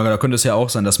 Oder da könnte es ja auch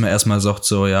sein, dass man erstmal sagt,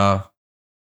 so, ja,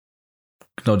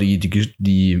 genau, was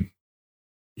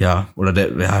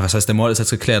heißt, der Mord ist jetzt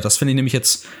geklärt. Das finde ich nämlich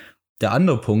jetzt der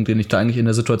andere Punkt, den ich da eigentlich in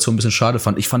der Situation ein bisschen schade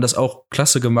fand. Ich fand das auch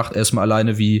klasse gemacht, erstmal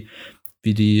alleine, wie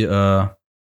diese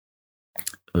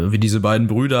beiden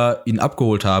Brüder ihn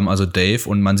abgeholt haben, also Dave,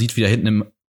 und man sieht, wie er hinten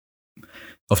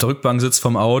auf der Rückbank sitzt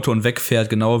vom Auto und wegfährt,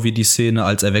 genau wie die Szene,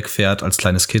 als er wegfährt als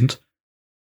kleines Kind.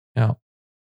 Ja.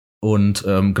 Und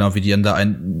genau, wie die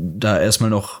dann da erstmal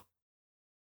noch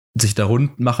sich da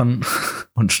rund machen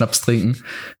und Schnaps trinken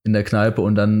in der Kneipe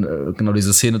und dann genau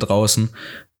diese Szene draußen.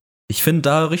 Ich finde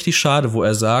da richtig schade, wo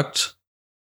er sagt,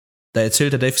 da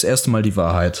erzählt der Dave das erste Mal die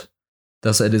Wahrheit,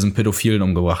 dass er diesen Pädophilen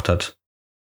umgebracht hat.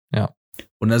 Ja.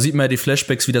 Und da sieht man ja die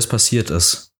Flashbacks, wie das passiert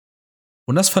ist.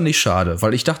 Und das fand ich schade,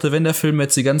 weil ich dachte, wenn der Film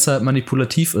jetzt die ganze Zeit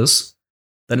manipulativ ist,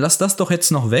 dann lass das doch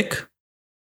jetzt noch weg,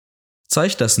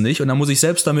 zeig das nicht und dann muss ich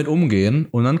selbst damit umgehen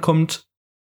und dann kommt,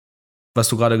 was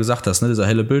du gerade gesagt hast, ne, dieser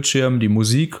helle Bildschirm, die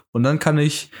Musik und dann werde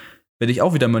ich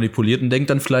auch wieder manipuliert und denke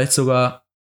dann vielleicht sogar,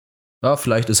 ja,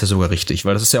 vielleicht ist er sogar richtig,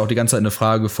 weil das ist ja auch die ganze Zeit eine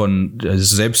Frage von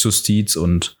Selbstjustiz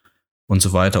und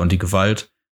so weiter und die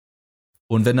Gewalt.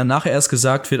 Und wenn dann nachher erst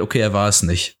gesagt wird, okay, er war es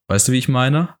nicht, weißt du, wie ich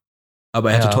meine?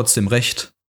 Aber er hatte trotzdem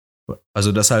recht.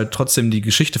 Also, dass halt trotzdem die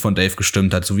Geschichte von Dave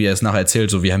gestimmt hat, so wie er es nachher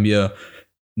erzählt, so wir haben hier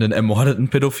einen ermordeten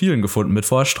Pädophilen gefunden mit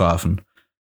Vorstrafen.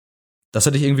 Das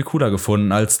hätte ich irgendwie cooler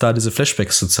gefunden, als da diese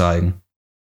Flashbacks zu zeigen.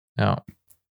 Ja.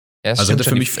 Also hätte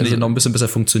für mich, finde ich, noch ein bisschen besser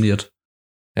funktioniert.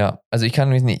 Ja, also es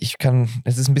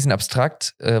ist ein bisschen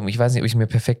abstrakt. Ich weiß nicht, ob ich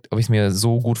es mir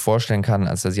so gut vorstellen kann,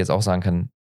 als dass ich jetzt auch sagen kann,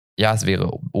 ja, es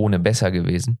wäre ohne besser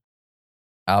gewesen.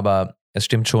 Aber es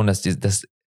stimmt schon, dass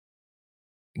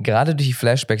gerade durch die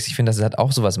Flashbacks, ich finde, das hat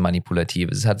auch sowas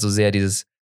Manipulatives. Es hat so sehr dieses,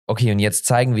 okay, und jetzt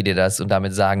zeigen wir dir das und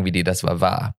damit sagen wir dir, das war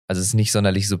wahr. Also es ist nicht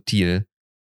sonderlich subtil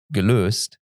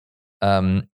gelöst.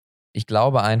 Ich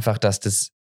glaube einfach, dass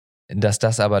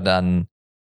das aber dann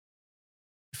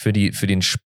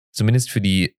zumindest für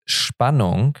die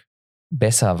Spannung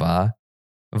besser war,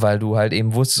 weil du halt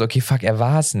eben wusstest, okay, fuck, er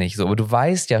war es nicht. So, aber du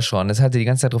weißt ja schon, das hatte die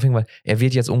ganze Zeit darauf hingewiesen, er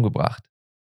wird jetzt umgebracht.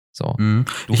 So.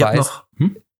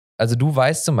 Also du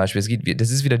weißt zum Beispiel,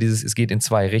 das ist wieder es geht in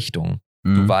zwei Richtungen.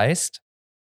 Du weißt,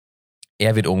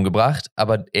 er wird umgebracht,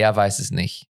 aber er weiß es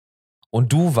nicht.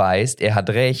 Und du weißt, er hat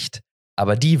recht,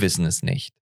 aber die wissen es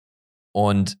nicht.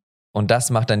 Und das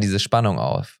macht dann diese Spannung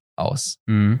aus.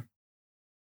 Mhm.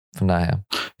 Von daher.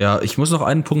 Ja, ich muss noch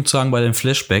einen Punkt sagen bei dem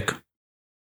Flashback.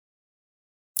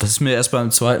 Das ist mir erst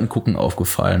beim zweiten Gucken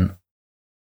aufgefallen.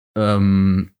 Da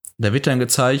wird dann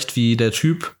gezeigt, wie der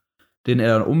Typ, den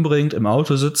er dann umbringt, im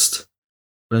Auto sitzt.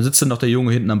 Und dann sitzt dann noch der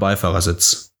Junge hinten am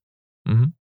Beifahrersitz.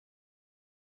 Mhm.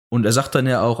 Und er sagt dann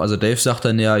ja auch, also Dave sagt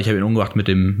dann ja, ich habe ihn umgebracht mit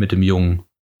dem Jungen.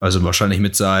 Also wahrscheinlich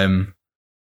mit dem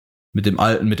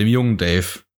jungen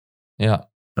Dave. Ja.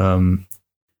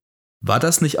 War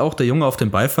das nicht auch der Junge auf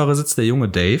dem Beifahrersitz, der junge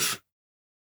Dave?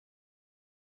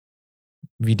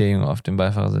 Wie der Junge auf dem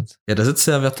Beifahrersitz? Ja, da sitzt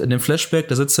ja in dem Flashback,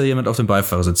 da sitzt ja jemand auf dem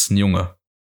Beifahrersitz, ein Junge.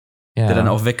 Ja. Der dann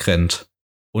auch wegrennt.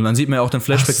 Und dann sieht man ja auch den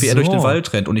Flashback, wie er durch den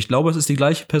Wald rennt. Und ich glaube, es ist die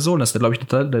gleiche Person. Das ist, glaube ich,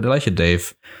 der gleiche Dave.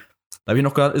 Da habe ich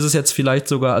noch gedacht, ist es jetzt vielleicht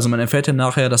sogar, also man erfährt ja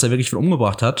nachher, dass er wirklich wen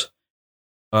umgebracht hat.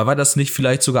 Aber war das nicht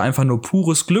vielleicht sogar einfach nur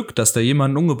pures Glück, dass der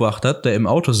jemanden umgebracht hat, der im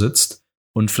Auto sitzt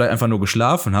und vielleicht einfach nur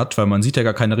geschlafen hat, weil man sieht ja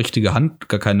gar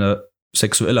keine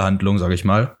sexuelle Handlung, sag ich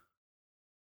mal.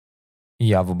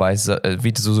 Ja, wobei es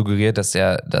wird so suggeriert, dass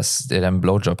der dann einen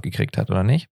Blowjob gekriegt hat, oder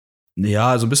nicht?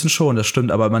 Ja, so ein bisschen schon, das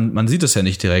stimmt, aber man sieht es ja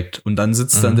nicht direkt. Und dann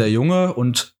sitzt dann der Junge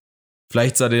und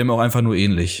vielleicht sah der ihm auch einfach nur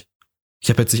ähnlich. Ich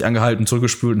habe jetzt nicht angehalten,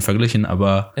 zurückgespült und verglichen,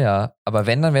 aber... Ja, aber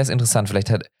wenn, dann wäre es interessant.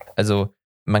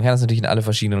 Man kann das natürlich in alle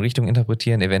verschiedenen Richtungen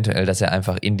interpretieren. Eventuell, dass er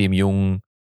einfach in dem Jungen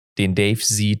den Dave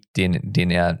sieht,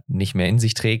 den er nicht mehr in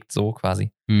sich trägt, so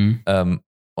quasi. Mhm.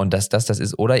 Und dass das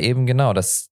ist. Oder eben genau,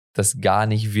 dass gar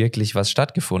nicht wirklich was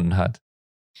stattgefunden hat.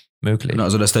 Möglich.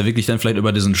 Also, dass der wirklich dann vielleicht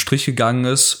über diesen Strich gegangen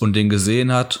ist und den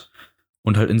gesehen hat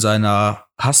und halt in seiner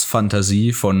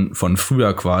Hassfantasie von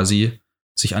früher quasi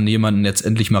sich an jemanden jetzt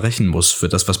endlich mal rächen muss für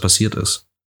das, was passiert ist.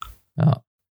 Ja.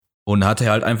 Und da hatte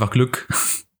er halt einfach Glück,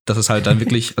 dass es halt dann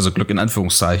wirklich, also Glück in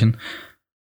Anführungszeichen,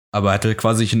 aber er hatte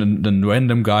quasi einen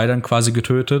random Guy dann quasi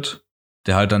getötet,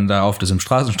 der halt dann da auf diesem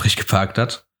Straßenstrich geparkt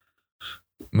hat.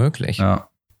 Möglich. Ja.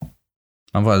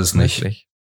 Man weiß es nicht. Möglich.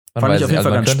 Fand ich auf jeden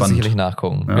Fall ganz spannend. Sicherlich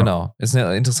nachgucken. Ja. Genau. Ist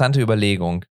eine interessante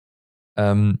Überlegung.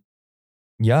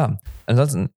 Ja,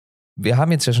 ansonsten, wir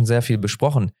haben jetzt ja schon sehr viel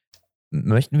besprochen.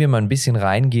 Möchten wir mal ein bisschen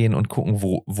reingehen und gucken,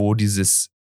 wo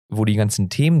die ganzen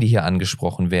Themen, die hier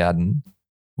angesprochen werden,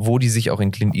 wo die sich auch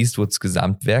in Clint Eastwoods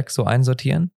Gesamtwerk so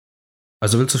einsortieren?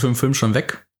 Also willst du für den Film schon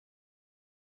weg?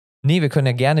 Nee, wir können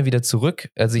ja gerne wieder zurück.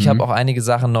 Also ich habe auch einige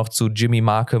Sachen noch zu Jimmy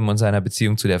Markham und seiner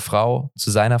Beziehung zu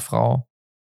seiner Frau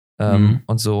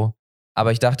und so.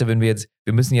 Aber ich dachte, wir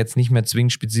müssen jetzt nicht mehr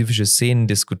zwingend spezifische Szenen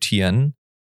diskutieren,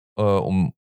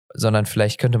 sondern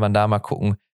vielleicht könnte man da mal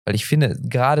gucken, weil ich finde,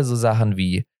 gerade so Sachen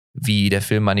wie der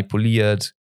Film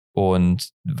manipuliert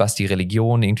und was die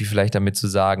Religion irgendwie vielleicht damit zu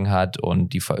sagen hat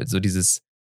und so dieses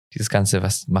Ganze,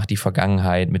 was macht die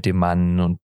Vergangenheit mit dem Mann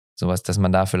und sowas, dass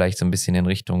man da vielleicht so ein bisschen in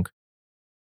Richtung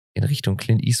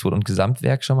Clint Eastwood und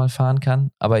Gesamtwerk schon mal fahren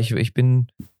kann. Aber ich bin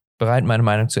bereit, meine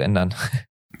Meinung zu ändern.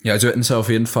 Ja, also wir hätten es ja auf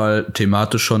jeden Fall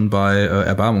thematisch schon bei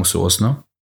Erbarmungslos, ne?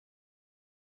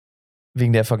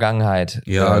 Wegen der Vergangenheit.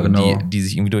 Ja, genau. Die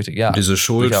sich irgendwie ja, diese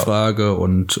Schuldfrage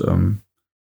und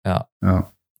ja.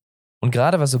 Und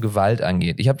gerade was so Gewalt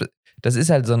angeht, das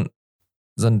ist halt so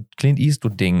ein Clint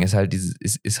Eastwood-Ding, ist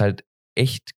halt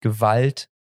echt Gewalt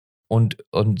und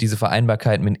diese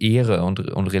Vereinbarkeit mit Ehre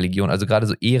und Religion, also gerade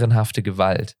so ehrenhafte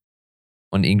Gewalt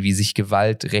und irgendwie sich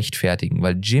Gewalt rechtfertigen,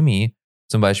 weil Jimmy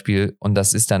zum Beispiel, und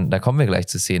das ist dann, da kommen wir gleich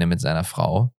zur Szene mit seiner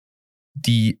Frau,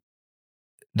 die,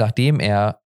 nachdem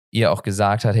er ihr auch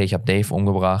gesagt hat, hey, ich habe Dave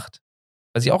umgebracht,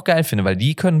 was ich auch geil finde, weil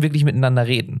die können wirklich miteinander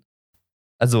reden.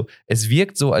 Also es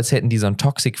wirkt so, als hätten die so ein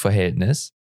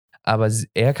Toxic-Verhältnis, aber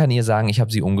er kann ihr sagen, ich habe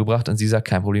sie umgebracht und sie sagt,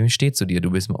 kein Problem, ich stehe zu dir,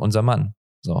 du bist unser Mann.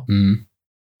 So. Und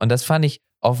das fand ich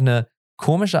auf eine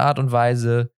komische Art und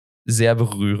Weise sehr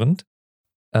berührend.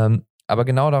 Aber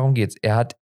genau darum geht's.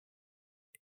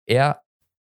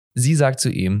 Sie sagt zu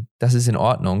ihm, das ist in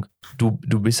Ordnung, du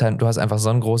hast einfach so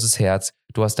ein großes Herz,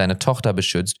 du hast deine Tochter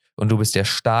beschützt und du bist der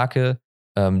starke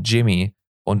Jimmy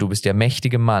und du bist der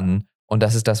mächtige Mann und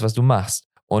das ist das, was du machst.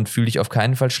 Und fühl dich auf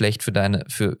keinen Fall schlecht für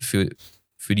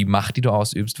die Macht, die du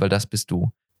ausübst, weil das bist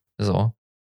du. So.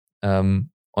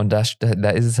 Und da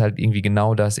ist es halt irgendwie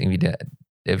genau das, irgendwie der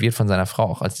wird von seiner Frau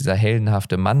auch als dieser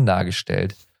heldenhafte Mann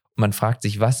dargestellt. Und man fragt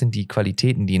sich, was sind die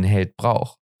Qualitäten, die ein Held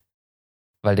braucht?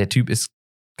 Weil der Typ ist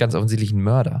ganz offensichtlich ein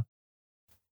Mörder.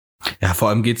 Ja, vor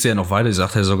allem geht's ja noch weiter. Sie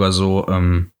sagt ja sogar so,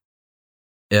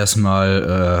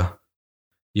 erstmal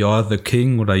You're the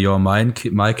King oder You're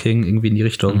my King, irgendwie in die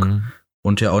Richtung.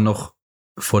 Und ja auch noch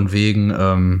von wegen,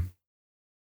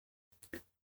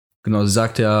 genau, sie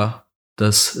sagt ja,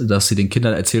 dass sie den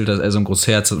Kindern erzählt, dass er so ein großes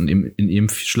Herz hat und in ihm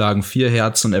schlagen 4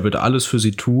 Herzen und er wird alles für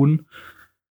sie tun.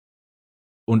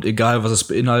 Und egal, was es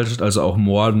beinhaltet, also auch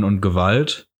Morden und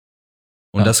Gewalt.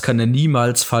 Und das kann ja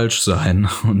niemals falsch sein.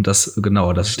 Und das ist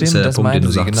ja der Punkt, den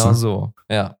du sagst. Genau so,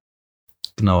 ja.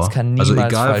 Genau. Es kann niemals also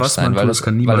egal, falsch was sein, man tut, es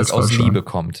kann niemals weil es aus Liebe sein.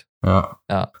 kommt. Ja.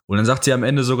 Und dann sagt sie am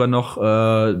Ende sogar noch,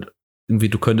 irgendwie,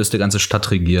 du könntest die ganze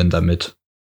Stadt regieren damit.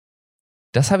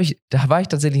 Da war ich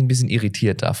tatsächlich ein bisschen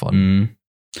irritiert davon.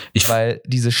 Weil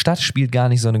diese Stadt spielt gar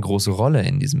nicht so eine große Rolle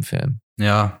in diesem Film.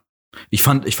 Ja. Ich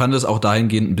fand es auch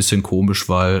dahingehend ein bisschen komisch,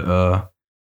 weil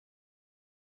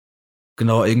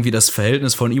genau, irgendwie das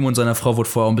Verhältnis von ihm und seiner Frau wurde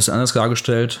vorher auch ein bisschen anders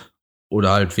dargestellt.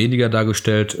 Oder halt weniger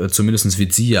dargestellt. Zumindest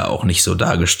wird sie ja auch nicht so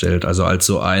dargestellt. Also als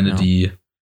so eine, die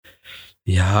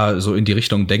ja so in die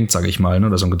Richtung denkt, sag ich mal, ne?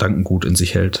 Oder so ein Gedankengut in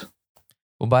sich hält.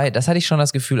 Wobei, das hatte ich schon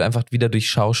das Gefühl, einfach wieder durch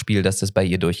Schauspiel, dass das bei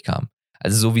ihr durchkam.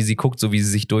 Also so wie sie guckt, so wie sie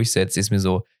sich durchsetzt, ist mir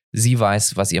so, sie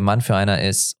weiß, was ihr Mann für einer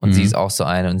ist und sie ist auch so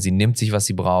eine und sie nimmt sich, was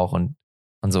sie braucht und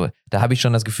so. Da habe ich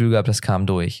schon das Gefühl gehabt, das kam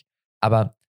durch.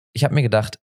 Aber ich habe mir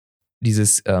gedacht,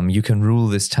 dieses You can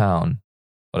rule this town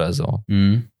oder so,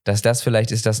 dass das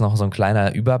vielleicht ist das noch so ein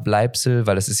kleiner Überbleibsel,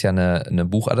 weil es ist ja eine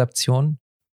Buchadaption.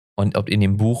 Und ob in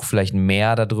dem Buch vielleicht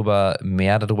mehr darüber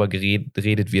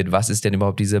geredet wird, was ist denn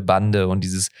überhaupt diese Bande und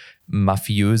dieses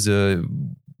mafiöse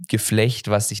Geflecht,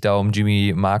 was sich da um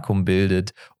Jimmy Markham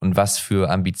bildet und was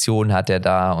für Ambitionen hat er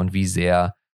da und wie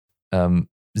sehr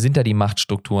sind da die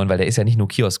Machtstrukturen, weil der ist ja nicht nur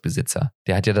Kioskbesitzer,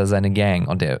 der hat ja da seine Gang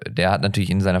und der hat natürlich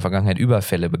in seiner Vergangenheit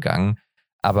Überfälle begangen,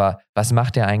 aber was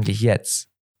macht er eigentlich jetzt?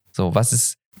 So,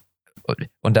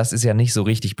 und das ist ja nicht so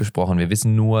richtig besprochen, wir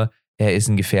wissen nur, er ist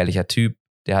ein gefährlicher Typ,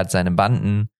 der hat seine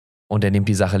Banden und er nimmt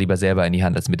die Sache lieber selber in die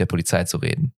Hand, als mit der Polizei zu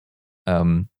reden.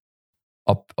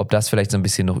 Ob das vielleicht so ein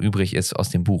bisschen noch übrig ist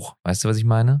aus dem Buch. Weißt du, was ich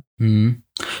meine?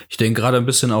 Ich denke gerade ein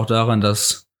bisschen auch daran,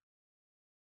 dass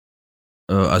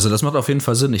also das macht auf jeden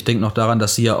Fall Sinn. Ich denke noch daran,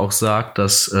 dass sie ja auch sagt,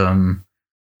 dass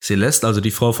Celeste, also die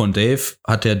Frau von Dave,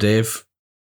 hat der Dave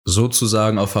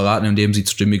sozusagen auch verraten, indem sie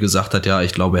zu Jimmy gesagt hat, ja,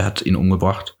 ich glaube, er hat ihn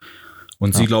umgebracht.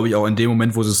 Und sie, glaube ich, auch in dem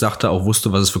Moment, wo sie es sagte, auch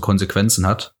wusste, was es für Konsequenzen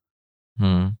hat.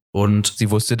 Und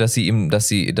sie wusste, dass sie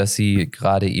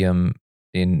gerade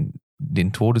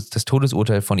das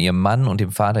Todesurteil von ihrem Mann und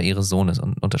dem Vater ihres Sohnes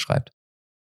unterschreibt.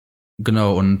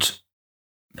 Genau, und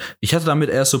ich hatte damit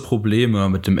erst so Probleme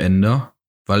mit dem Ende,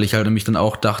 weil ich halt nämlich dann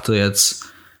auch dachte,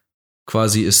 jetzt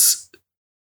quasi ist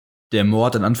der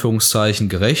Mord in Anführungszeichen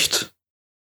gerecht.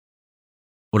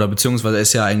 Oder beziehungsweise er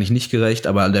ist ja eigentlich nicht gerecht,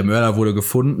 aber der Mörder wurde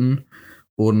gefunden.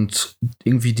 Und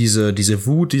irgendwie diese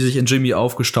Wut, die sich in Jimmy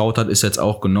aufgestaut hat, ist jetzt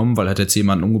auch genommen, weil er hat jetzt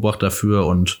jemanden umgebracht dafür.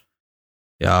 Und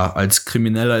ja, als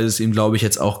Krimineller ist es ihm, glaube ich,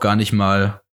 jetzt auch gar nicht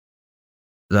mal,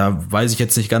 da weiß ich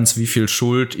jetzt nicht ganz, wie viel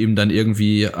Schuld ihm dann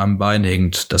irgendwie am Bein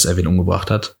hängt, dass er wen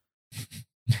umgebracht hat.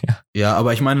 Ja,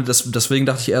 aber ich meine, deswegen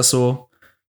dachte ich erst so,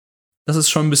 das ist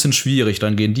schon ein bisschen schwierig.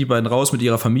 Dann gehen die beiden raus mit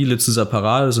ihrer Familie zu dieser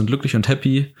Parade, sind glücklich und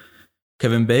happy.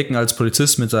 Kevin Bacon als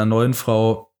Polizist mit seiner neuen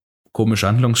Frau, komischer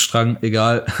Handlungsstrang,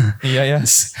 egal, Ja.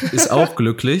 ist auch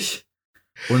glücklich.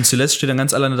 Und Celeste steht dann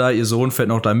ganz alleine da, ihr Sohn fährt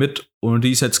noch da mit und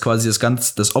die ist jetzt quasi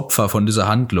das Opfer von dieser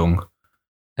Handlung.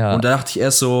 Ja. Und da dachte ich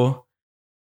erst so,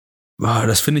 wow,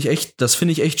 das finde ich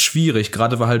echt schwierig,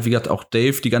 gerade weil halt, wie gesagt, auch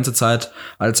Dave die ganze Zeit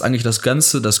als eigentlich das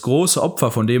große Opfer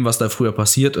von dem, was da früher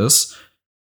passiert ist,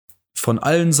 von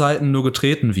allen Seiten nur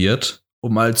getreten wird,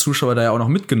 und mal als Zuschauer da ja auch noch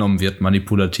mitgenommen wird,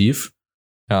 manipulativ.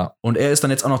 Ja. Und er ist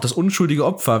dann jetzt auch noch das unschuldige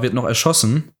Opfer, wird noch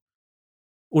erschossen.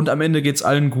 Und am Ende geht's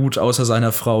allen gut, außer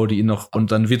seiner Frau, die ihn noch,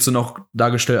 und dann wird sie noch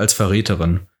dargestellt als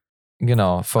Verräterin.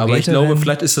 Genau, Verräterin. Aber ich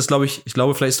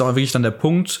glaube, vielleicht ist auch wirklich dann der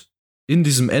Punkt in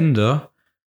diesem Ende,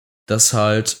 dass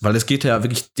halt, weil es geht ja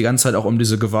wirklich die ganze Zeit auch um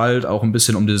diese Gewalt, auch ein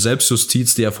bisschen um diese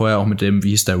Selbstjustiz, die ja vorher auch mit dem, wie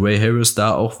hieß der, Ray Harris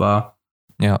da auch war.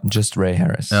 Ja, just Ray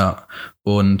Harris. Ja,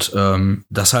 und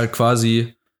das halt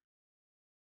quasi,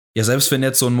 ja, selbst wenn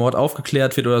jetzt so ein Mord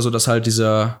aufgeklärt wird oder so, dass halt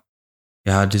dieser,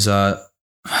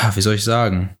 wie soll ich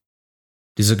sagen,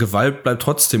 diese Gewalt bleibt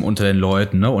trotzdem unter den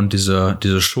Leuten, ne? Und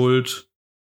diese Schuld,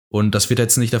 und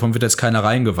davon wird jetzt keiner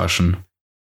reingewaschen.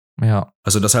 Ja.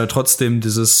 Also das halt trotzdem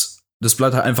das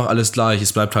bleibt halt einfach alles gleich.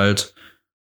 Es bleibt halt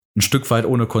ein Stück weit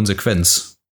ohne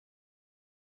Konsequenz.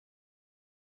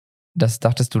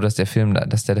 Dachtest du, dass der Film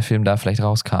da vielleicht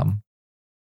rauskam?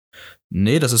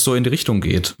 Nee, dass es so in die Richtung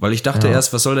geht. Weil ich dachte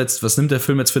erst, was nimmt der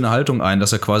Film jetzt für eine Haltung ein,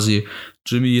 dass er quasi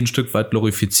Jimmy ein Stück weit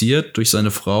glorifiziert durch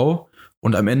seine Frau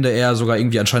und am Ende er sogar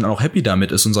irgendwie anscheinend auch happy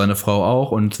damit ist und seine Frau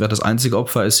auch, und wer das einzige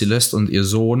Opfer ist Celeste und ihr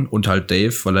Sohn und halt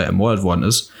Dave, weil er ermordet worden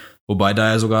ist. Wobei da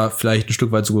ja sogar vielleicht ein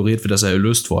Stück weit suggeriert wird, dass er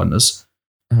erlöst worden ist.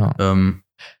 Ja.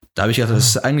 Da habe ich gedacht,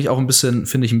 das ist eigentlich auch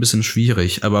finde ich ein bisschen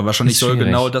schwierig. Aber wahrscheinlich soll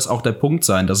genau das auch der Punkt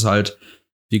sein, dass halt,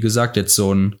 wie gesagt, jetzt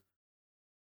so ein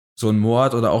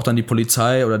Mord oder auch dann die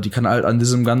Polizei oder die kann halt an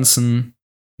diesem ganzen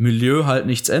Milieu halt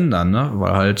nichts ändern, ne?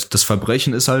 Weil halt das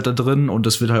Verbrechen ist halt da drin und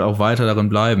das wird halt auch weiter darin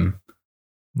bleiben.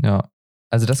 Ja,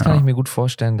 also das kann ich mir gut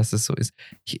vorstellen, dass es so ist.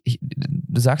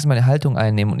 Du sagst mal eine Haltung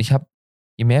einnehmen, und ich habe,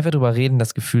 je mehr wir darüber reden,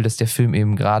 das Gefühl, dass der Film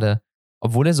eben gerade,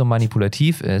 obwohl er so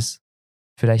manipulativ ist,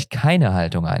 vielleicht keine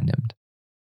Haltung einnimmt.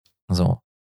 So.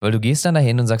 Weil du gehst dann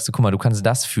dahin und sagst, guck mal, du kannst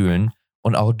das fühlen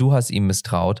und auch du hast ihm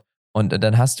misstraut. Und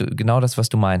dann hast du genau das, was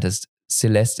du meintest.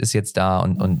 Celeste ist jetzt da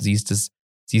und sie ist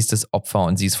das Opfer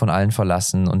und sie ist von allen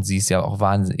verlassen und sie ist ja auch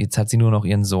wahnsinnig. Jetzt hat sie nur noch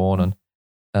ihren Sohn, und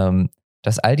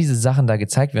dass all diese Sachen da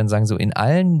gezeigt werden, sagen so, in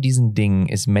allen diesen Dingen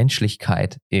ist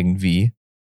Menschlichkeit irgendwie.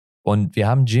 Und wir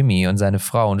haben Jimmy und seine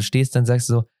Frau und du stehst dann und sagst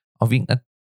so, auf irgendeiner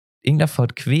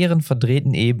queren,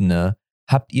 verdrehten Ebene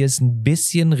habt ihr es ein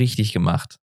bisschen richtig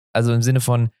gemacht. Also im Sinne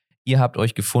von, ihr habt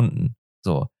euch gefunden.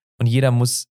 So. Und jeder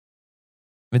muss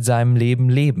mit seinem Leben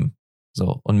leben.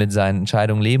 So. Und mit seinen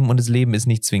Entscheidungen leben. Und das Leben ist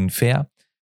nicht zwingend fair.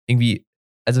 Irgendwie,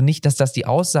 also nicht, dass das die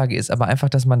Aussage ist, aber einfach,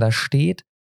 dass man da steht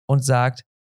und sagt,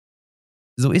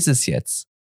 so ist es jetzt.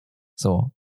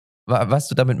 So. Was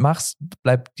du damit machst,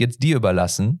 bleibt jetzt dir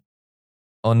überlassen.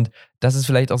 Und das ist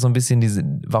vielleicht auch so ein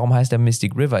bisschen warum heißt der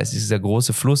Mystic River? Es ist dieser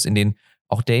große Fluss, in den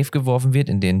auch Dave geworfen wird,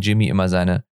 in den Jimmy immer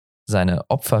seine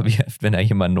Opfer wirft, wenn er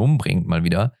jemanden umbringt, mal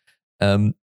wieder.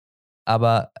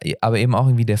 Aber eben auch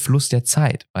irgendwie der Fluss der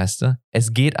Zeit, weißt du?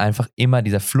 Es geht einfach immer,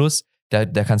 dieser Fluss, da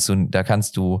kannst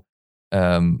du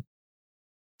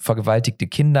vergewaltigte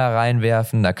Kinder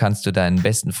reinwerfen, da kannst du deinen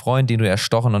besten Freund, den du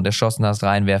erstochen und erschossen hast,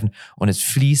 reinwerfen, und es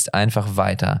fließt einfach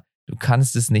weiter. Du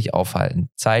kannst es nicht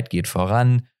aufhalten. Zeit geht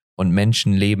voran und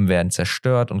Menschenleben werden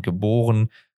zerstört und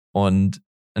geboren und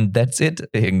that's it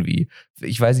irgendwie.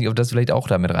 Ich weiß nicht, ob das vielleicht auch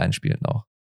damit reinspielt noch.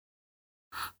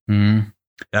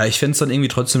 Ja, ich fände es dann irgendwie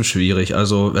trotzdem schwierig.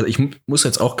 Also ich muss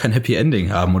jetzt auch kein Happy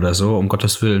Ending haben oder so, um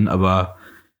Gottes Willen, aber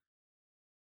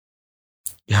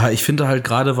ja, ich finde halt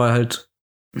gerade, weil halt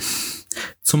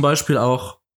zum Beispiel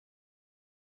auch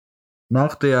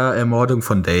nach der Ermordung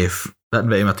von Dave, da hatten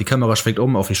wir eben, die Kamera schwenkt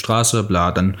um auf die Straße,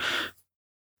 bla, dann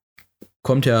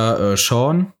kommt ja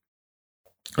Sean,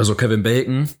 also Kevin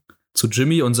Bacon, zu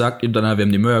Jimmy und sagt ihm dann, wir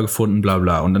haben die Mörder gefunden, bla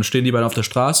bla. Und dann stehen die beiden auf der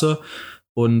Straße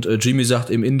und Jimmy sagt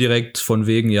ihm indirekt von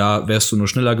wegen, ja, wärst du nur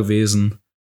schneller gewesen,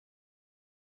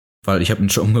 weil ich habe ihn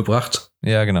schon umgebracht.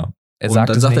 Ja, genau. Er und sagt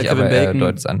dann es sagt nicht, der Kevin aber Bacon, er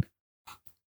deutet es an.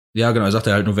 Ja, genau, er sagt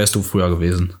halt nur, wärst du früher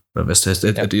gewesen. Oder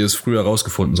hättet ihr es früher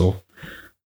rausgefunden, so.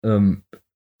 Und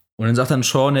dann sagt dann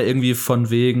Sean ja irgendwie von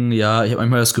wegen, ja, ich habe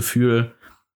manchmal das Gefühl,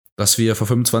 dass wir vor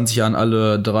 25 Jahren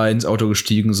alle 3 ins Auto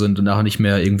gestiegen sind und nachher nicht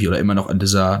mehr irgendwie oder immer noch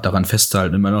daran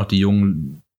festhalten, immer noch die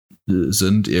Jungen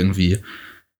sind irgendwie.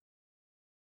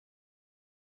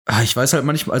 Ich weiß halt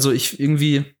manchmal, also ich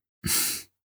irgendwie,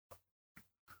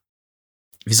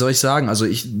 wie soll ich sagen, also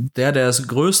der das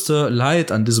größte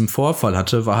Leid an diesem Vorfall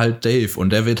hatte, war halt Dave und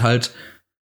der wird halt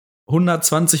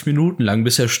 120 Minuten lang,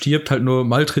 bis er stirbt, halt nur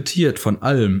malträtiert von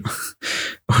allem.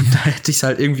 Und da hätte ich es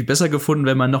halt irgendwie besser gefunden,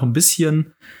 wenn man noch ein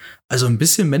bisschen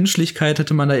Menschlichkeit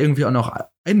hätte man da irgendwie auch noch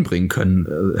einbringen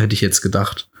können, hätte ich jetzt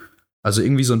gedacht. Also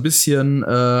irgendwie so ein bisschen,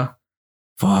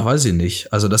 weiß ich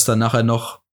nicht. Also dass dann nachher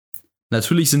noch,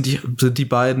 natürlich sind die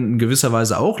beiden in gewisser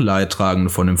Weise auch Leidtragende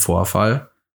von dem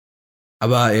Vorfall,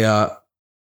 aber eher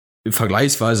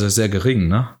vergleichsweise sehr gering,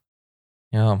 ne?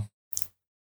 Ja.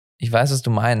 Ich weiß, was du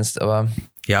meinst, aber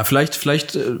ja, vielleicht,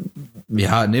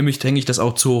 hänge ich das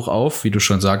auch zu hoch auf, wie du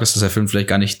schon sagtest, dass der Film vielleicht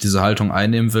gar nicht diese Haltung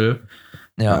einnehmen will.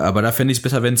 Ja. Aber da fände ich es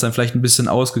besser, wenn es dann vielleicht ein bisschen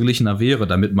ausgeglichener wäre,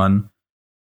 damit man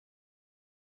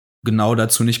genau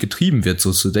dazu nicht getrieben wird,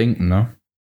 so zu denken, ne?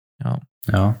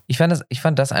 Ja. Ich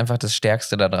fand das einfach das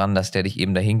Stärkste daran, dass der dich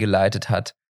eben dahin geleitet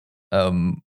hat,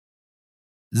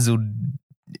 so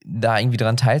da irgendwie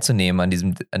dran teilzunehmen, an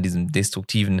diesem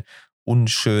destruktiven,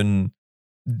 unschönen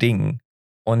Ding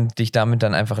und dich damit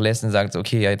dann einfach lässt und sagt,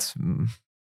 okay, ja, jetzt,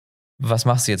 was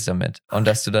machst du jetzt damit? Und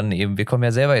dass du dann eben, wir kommen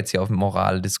ja selber jetzt hier auf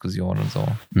Moraldiskussion und so.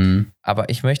 Mhm. Aber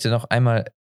ich möchte noch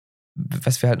einmal,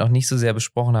 was wir halt noch nicht so sehr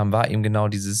besprochen haben, war eben genau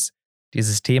dieses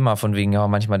Thema von wegen, ja,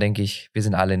 manchmal denke ich, wir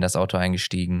sind alle in das Auto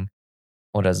eingestiegen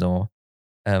oder so.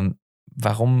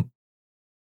 Warum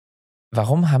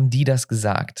haben die das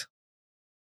gesagt?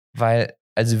 Weil,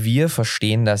 also wir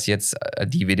verstehen das jetzt,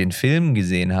 die wir den Film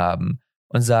gesehen haben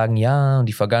und sagen, ja, und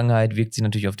die Vergangenheit wirkt sich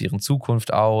natürlich auf deren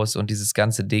Zukunft aus und dieses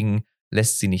ganze Ding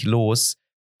lässt sie nicht los.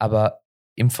 Aber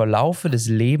im Verlaufe des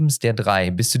Lebens der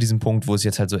 3, bis zu diesem Punkt, wo es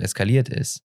jetzt halt so eskaliert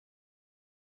ist,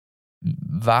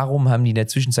 warum haben die in der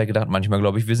Zwischenzeit gedacht, manchmal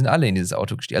glaube ich, wir sind alle in dieses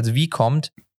Auto gestiegen. Also wie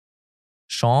kommt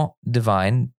Sean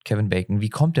Devine, Kevin Bacon, wie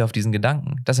kommt der auf diesen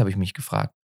Gedanken? Das habe ich mich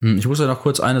gefragt. Ich muss ja noch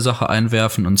kurz eine Sache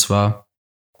einwerfen, und zwar,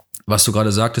 was du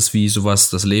gerade sagtest, wie sowas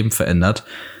das Leben verändert.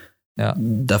 Ja.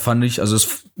 Da fand ich, also es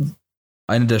ist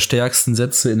eine der stärksten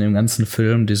Sätze in dem ganzen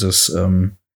Film, dieses,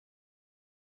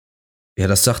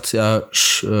 das sagt ja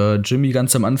Jimmy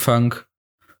ganz am Anfang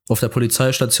auf der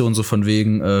Polizeistation, so von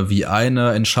wegen, wie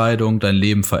eine Entscheidung dein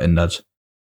Leben verändert.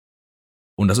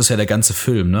 Und das ist ja der ganze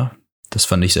Film, ne? Das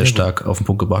fand ich sehr stark auf den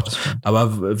Punkt gebracht.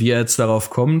 Aber wie er jetzt darauf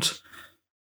kommt,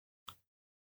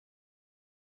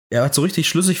 so richtig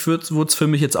schlüssig wurde es für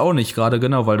mich jetzt auch nicht, gerade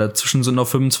genau, weil dazwischen sind noch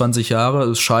 25 Jahre.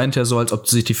 Es scheint ja so, als ob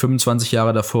sich die 25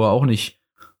 Jahre davor auch nicht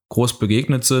groß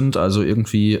begegnet sind. Also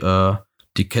irgendwie,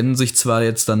 die kennen sich zwar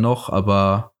jetzt dann noch,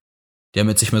 aber die haben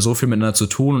jetzt nicht mehr so viel miteinander zu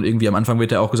tun. Und irgendwie am Anfang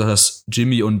wird ja auch gesagt, dass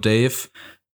Jimmy und Dave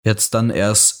jetzt dann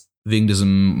erst wegen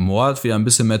diesem Mord wieder ein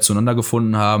bisschen mehr zueinander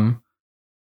gefunden haben.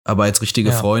 Aber als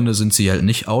richtige Freunde sind sie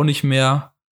halt auch nicht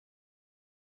mehr.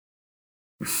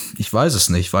 Ich weiß es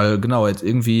nicht, weil genau, jetzt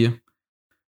irgendwie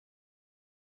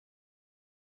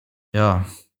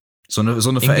so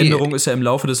eine Veränderung ist ja im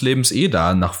Laufe des Lebens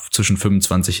da, nach zwischen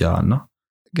 25 Jahren, ne?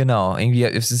 Genau, irgendwie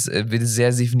wird es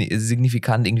sehr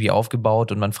signifikant irgendwie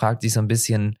aufgebaut und man fragt sich so ein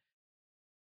bisschen,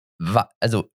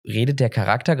 also redet der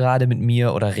Charakter gerade mit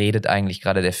mir oder redet eigentlich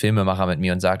gerade der Filmemacher mit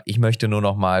mir und sagt, ich möchte nur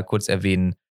noch mal kurz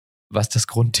erwähnen, was das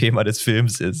Grundthema des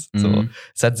Films ist. Mhm. So,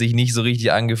 es hat sich nicht so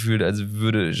richtig angefühlt, als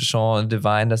würde Sean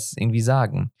Devine das irgendwie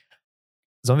sagen.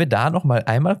 Sollen wir da noch mal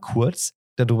einmal kurz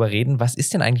darüber reden, was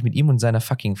ist denn eigentlich mit ihm und seiner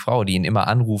fucking Frau, die ihn immer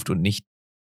anruft und nichts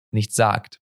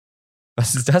sagt?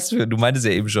 Was ist das für? Du meintest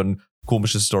ja eben schon,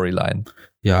 komische Storyline.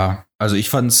 Ja, also ich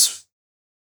fand's,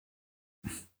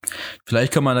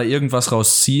 vielleicht kann man da irgendwas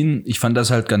rausziehen. Ich fand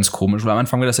das halt ganz komisch, weil am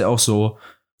Anfang war das ja auch so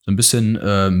ein bisschen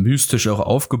mystisch auch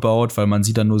aufgebaut, weil man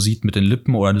sie dann nur sieht mit den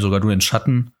Lippen oder sogar nur den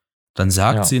Schatten. Dann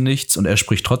sagt sie nichts und er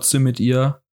spricht trotzdem mit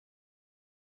ihr.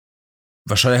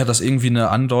 Wahrscheinlich hat das irgendwie eine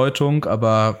Andeutung,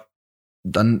 aber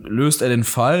dann löst er den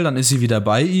Fall, dann ist sie wieder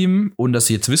bei ihm, ohne dass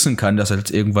sie jetzt wissen kann, dass er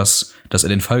jetzt dass er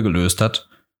den Fall gelöst hat.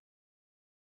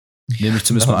 Nehme ich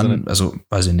zumindest mal an, also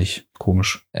weiß ich nicht,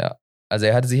 komisch. Ja, also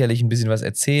er hatte sicherlich ein bisschen was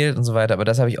erzählt und so weiter, aber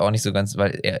das habe ich auch nicht so ganz,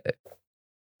 weil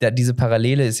diese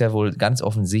Parallele ist ja wohl ganz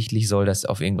offensichtlich, soll das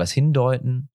auf irgendwas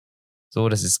hindeuten. So,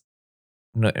 das ist,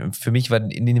 für mich war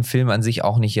in dem Film an sich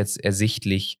auch nicht jetzt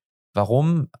ersichtlich,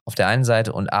 warum auf der einen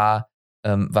Seite und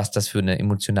was das für eine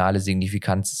emotionale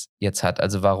Signifikanz jetzt hat.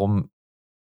 Also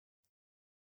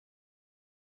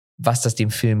was das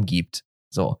dem Film gibt.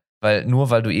 So, weil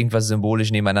du irgendwas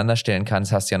symbolisch nebeneinander stellen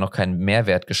kannst, hast du ja noch keinen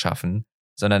Mehrwert geschaffen,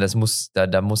 sondern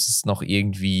da muss es noch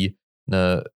irgendwie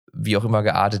eine, wie auch immer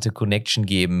geartete Connection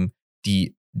geben,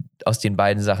 die aus den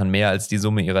beiden Sachen mehr als die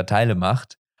Summe ihrer Teile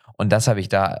macht. Und das habe ich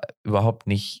da überhaupt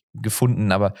nicht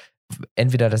gefunden. Aber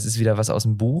entweder das ist wieder was aus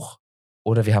dem Buch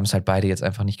oder wir haben es halt beide jetzt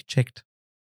einfach nicht gecheckt.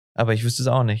 Aber ich wüsste es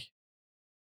auch nicht.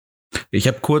 Ich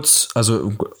habe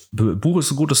also Buch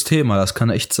ist ein gutes Thema, das kann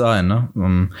echt sein,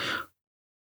 ne?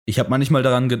 Ich habe manchmal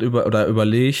daran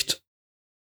überlegt,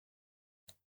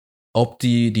 ob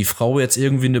die Frau jetzt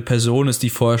irgendwie eine Person ist, die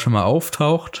vorher schon mal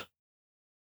auftaucht.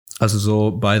 Also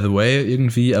so by the way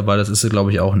irgendwie, aber das ist sie,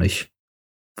 glaube ich, auch nicht.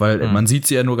 Weil man sieht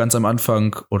sie ja nur ganz am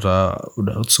Anfang oder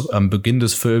am Beginn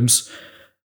des Films,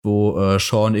 wo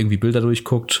Sean irgendwie Bilder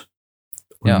durchguckt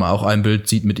und man auch ein Bild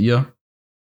sieht mit ihr.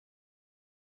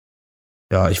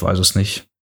 Ja, ich weiß es nicht.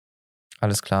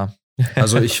 Alles klar.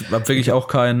 Also ich habe wirklich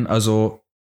auch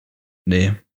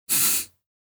nee.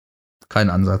 Kein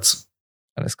Ansatz.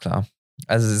 Alles klar.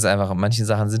 Also es ist einfach, manche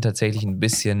Sachen sind tatsächlich ein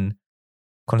bisschen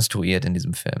konstruiert in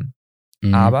diesem Film.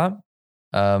 Mhm. Aber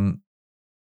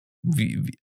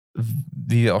wie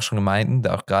wir auch schon meinten,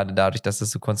 auch gerade dadurch, dass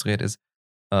das so konstruiert ist,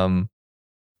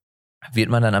 wird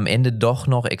man dann am Ende doch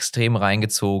noch extrem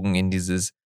reingezogen in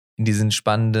diesen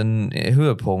spannenden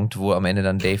Höhepunkt, wo am Ende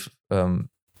dann Dave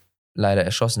leider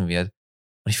erschossen wird.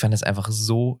 Und ich fand das einfach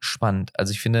so spannend.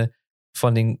 Also ich finde,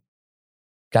 von den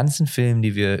ganzen Filmen,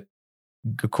 die wir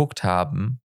geguckt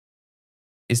haben,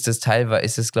 ist es,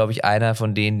 glaube ich, einer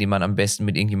von denen, die man am besten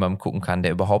mit irgendjemandem gucken kann,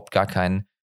 der überhaupt gar keine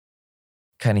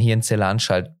Hirnzelle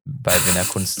anschaltet, wenn er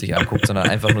Kunst sich anguckt, sondern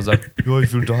einfach nur sagt, ja,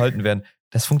 ich will unterhalten werden.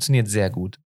 Das funktioniert sehr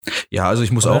gut. Ja, also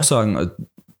ich muss auch sagen,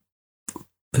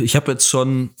 ich habe jetzt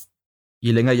schon,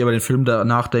 je länger ich über den Film da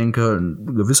nachdenke,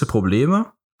 gewisse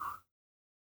Probleme.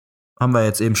 Haben wir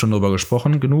jetzt eben schon drüber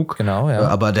gesprochen, genug. Genau, ja.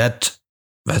 Aber der hat,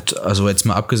 also jetzt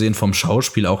mal abgesehen vom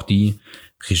Schauspiel, auch die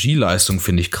Regieleistung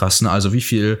finde ich krass. Ne? Also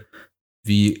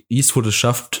wie Eastwood es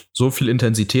schafft, so viel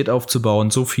Intensität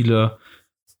aufzubauen, so viele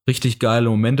richtig geile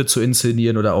Momente zu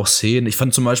inszenieren oder auch Szenen. Ich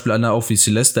fand zum Beispiel auch, wie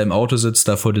Sylvester im Auto sitzt,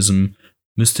 da vor diesem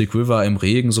Mystic River im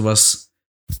Regen, sowas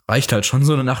reicht halt schon,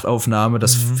 so eine Nachtaufnahme.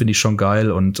 Das finde ich schon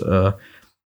geil. Und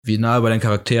wie nahe bei den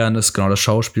Charakteren ist, genau, das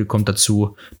Schauspiel kommt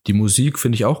dazu. Die Musik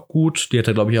finde ich auch gut. Die hat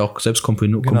er, glaube ich, auch selbst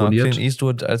komponiert. Genau, Clint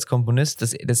Eastwood als Komponist.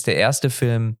 Das ist der erste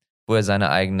Film, wo er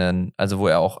wo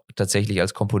er auch tatsächlich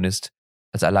als Komponist,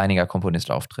 als alleiniger Komponist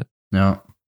auftritt. Ja,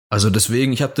 also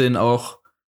deswegen, ich habe den auch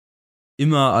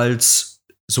immer als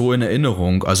so in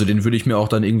Erinnerung. Also den würde ich mir auch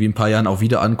dann irgendwie in ein paar Jahren auch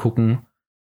wieder angucken.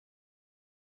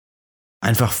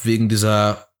 Einfach wegen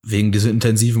diesen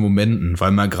intensiven Momenten,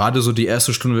 weil man gerade so die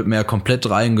erste Stunde wird mir ja komplett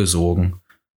reingesogen.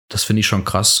 Das finde ich schon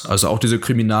krass. Also auch diese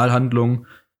Kriminalhandlung.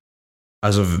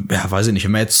 Also, ja, weiß ich nicht,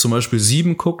 wenn man jetzt zum Beispiel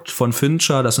 7 guckt von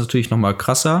Fincher, das ist natürlich noch mal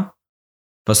krasser,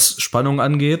 was Spannung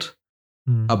angeht.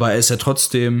 Aber er ist ja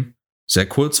trotzdem sehr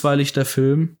kurzweilig, der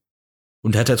Film.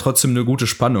 Und er hat ja trotzdem eine gute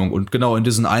Spannung. Und genau in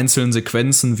diesen einzelnen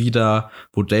Sequenzen wieder,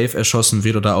 wo Dave erschossen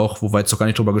wird oder auch, wo wir jetzt noch gar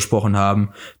nicht drüber gesprochen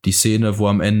haben, die Szene, wo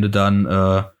am Ende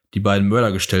dann die beiden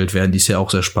Mörder gestellt werden, die ist ja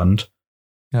auch sehr spannend.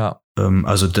 Ja.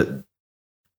 Also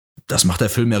das macht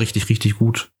der Film ja richtig, richtig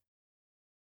gut.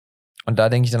 Und da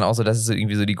denke ich dann auch so, das ist so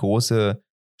irgendwie so die große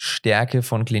Stärke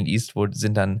von Clint Eastwood,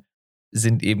 sind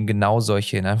eben genau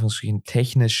solche, in Anführungsstrichen,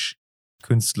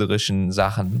 technisch-künstlerischen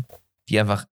Sachen, die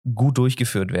einfach gut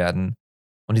durchgeführt werden.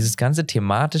 Und dieses ganze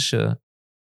Thematische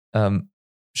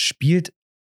spielt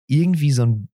so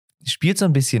ein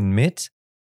bisschen mit,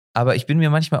 aber ich bin mir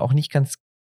manchmal auch nicht ganz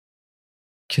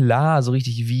klar so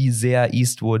richtig, wie sehr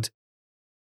Eastwood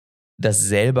das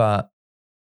selber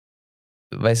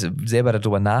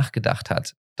darüber nachgedacht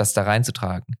hat, das da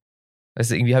reinzutragen.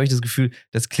 Weißt du, irgendwie habe ich das Gefühl,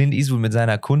 dass Clint Eastwood mit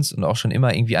seiner Kunst und auch schon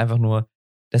immer irgendwie einfach nur,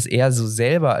 dass er so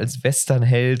selber als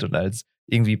Westernheld und als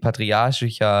irgendwie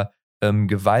patriarchischer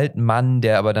Gewaltmann,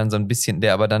 der aber dann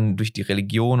durch die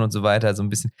Religion und so weiter so ein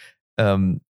bisschen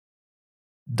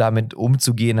damit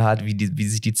umzugehen hat, wie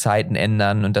sich die Zeiten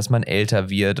ändern und dass man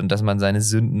älter wird und dass man seine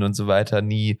Sünden und so weiter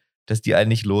dass die einen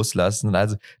nicht loslassen. Und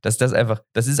also, das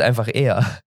ist einfach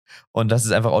er. Und das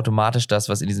ist einfach automatisch das,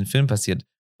 was in diesem Film passiert.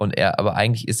 Aber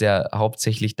eigentlich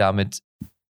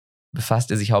befasst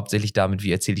er sich hauptsächlich damit,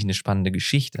 wie erzähle ich eine spannende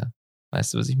Geschichte.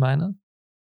 Weißt du, was ich meine?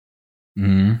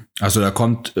 Also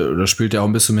da spielt ja auch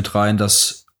ein bisschen mit rein,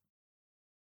 dass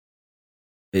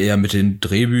eher mit den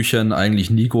Drehbüchern eigentlich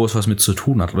nie groß was mit zu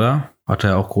tun hat, oder? Hat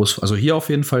er auch groß, also hier auf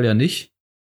jeden Fall ja nicht.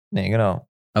 Nee, genau.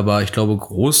 Aber ich glaube,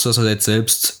 groß, dass er jetzt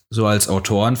selbst so als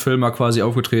Autorenfilmer quasi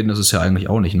aufgetreten ist, ist ja eigentlich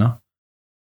auch nicht, ne?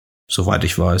 Soweit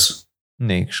ich weiß.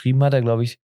 Nee, geschrieben hat er, glaube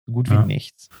ich, so gut wie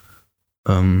nichts.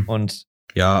 Und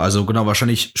ja, also genau,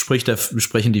 wahrscheinlich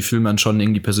sprechen die Filme dann schon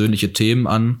irgendwie persönliche Themen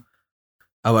an.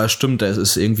 Aber es stimmt, es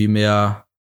ist irgendwie mehr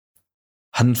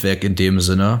Handwerk in dem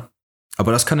Sinne.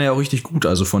 Aber das kann er ja auch richtig gut,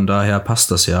 also von daher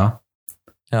passt das ja.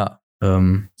 Ja.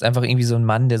 Ist einfach irgendwie so ein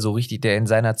Mann, der so richtig, der in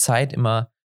seiner Zeit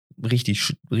immer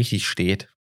richtig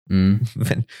steht.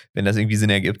 Wenn das irgendwie Sinn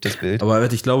ergibt, das Bild.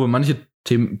 Aber ich glaube, manche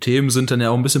Themen sind dann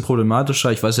ja auch ein bisschen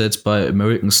problematischer. Ich weiß ja jetzt, bei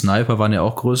American Sniper waren ja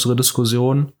auch größere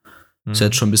Diskussionen. Ist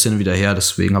jetzt schon ein bisschen wieder her,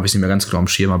 deswegen habe ich es nicht mehr ganz genau am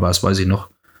Schirm, aber das weiß ich noch.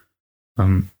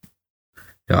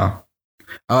 Ja.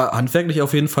 Aber handwerklich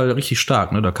auf jeden Fall richtig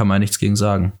stark, ne? Da kann man ja nichts gegen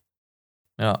sagen.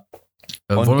 Ja.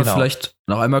 Wollen wir vielleicht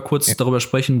noch einmal kurz darüber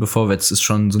sprechen, bevor wir jetzt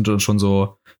sind schon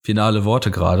so finale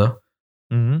Worte gerade.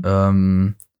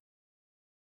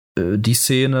 Die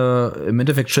Szene, im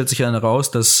Endeffekt stellt sich dann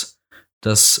heraus, dass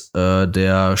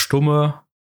der stumme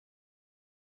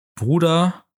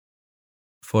Bruder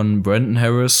von Brandon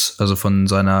Harris, also von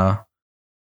seiner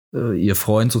ihr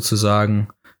Freund sozusagen,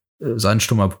 sein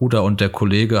stummer Bruder und der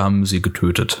Kollege haben sie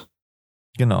getötet.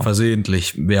 Genau.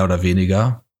 Versehentlich, mehr oder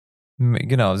weniger.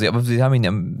 Genau, sie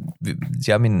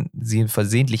haben ihn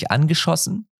versehentlich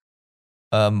angeschossen,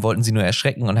 wollten sie nur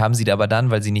erschrecken und haben sie aber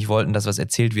dann, weil sie nicht wollten, dass was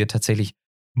erzählt wird, tatsächlich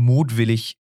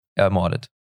mutwillig ermordet.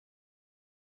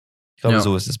 Ich glaube,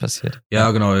 so ist es passiert.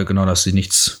 Ja, genau, dass sie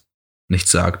nichts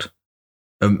sagt.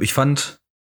 Ich fand,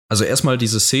 also erstmal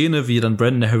diese Szene, wie dann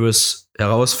Brandon Harris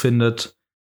herausfindet,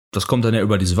 das kommt dann ja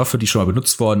über diese Waffe, die schon mal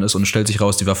benutzt worden ist, und stellt sich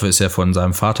raus, die Waffe ist ja von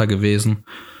seinem Vater gewesen.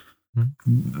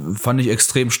 Fand ich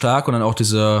extrem stark. Und dann auch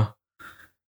diese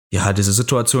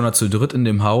Situation da zu dritt in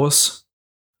dem Haus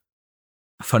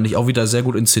fand ich auch wieder sehr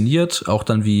gut inszeniert. Auch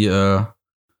dann, wie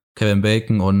Kevin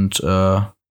Bacon und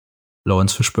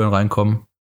Lawrence Fishburne reinkommen.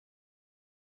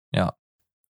 Ja.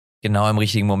 Genau im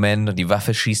richtigen Moment, und die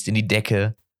Waffe schießt in die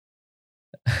Decke.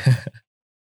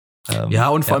 Ja,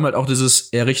 und vor allem halt auch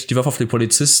er richtet die Waffe auf den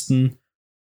Polizisten,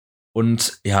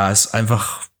 und ja, ist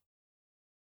einfach,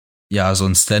 ja, so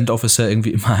ein Standoff ist ja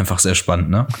irgendwie immer einfach sehr spannend,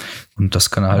 ne? Und das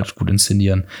kann er halt gut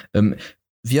inszenieren.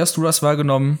 Wie hast du das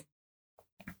wahrgenommen?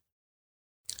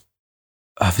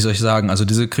 Wie soll ich sagen? Also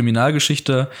diese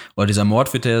Kriminalgeschichte oder dieser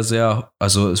Mord wird ja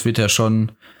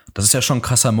das ist ja schon ein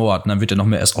krasser Mord. Und dann wird er noch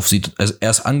mehr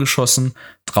erst angeschossen,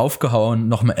 draufgehauen,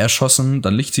 noch mehr erschossen,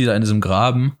 dann liegt sie da in diesem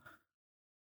Graben.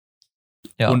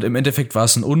 Ja. Und im Endeffekt war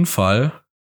es ein Unfall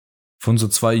von so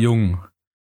 2 Jungen.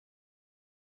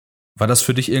 War das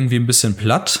für dich irgendwie ein bisschen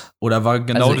platt? Oder war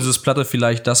genau dieses Platte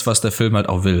vielleicht das, was der Film halt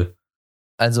auch will?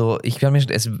 Also ist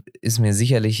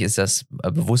das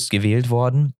bewusst gewählt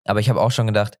worden, aber ich habe auch schon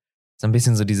gedacht, so ein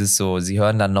bisschen so sie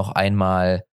hören dann noch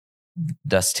einmal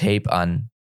das Tape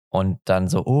an und dann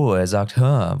so, oh, er sagt,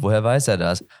 woher weiß er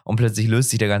das? Und plötzlich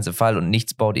löst sich der ganze Fall und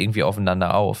nichts baut irgendwie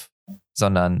aufeinander auf,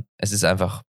 sondern es ist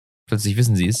einfach, plötzlich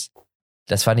wissen sie es.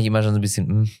 Das fand ich immer schon so ein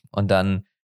bisschen, und dann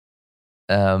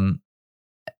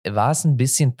war es ein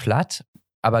bisschen platt,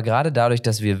 aber gerade dadurch,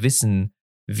 dass wir wissen,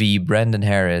 wie Brandon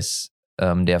Harris,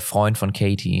 der Freund von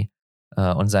Katie,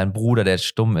 und sein Bruder, der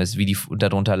stumm ist, wie die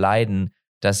darunter leiden,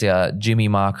 dass ja Jimmy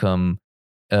Markham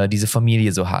diese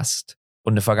Familie so hasst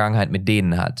und eine Vergangenheit mit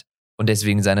denen hat und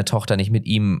deswegen seine Tochter nicht mit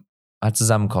ihm hat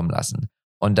zusammenkommen lassen.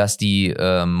 Und dass die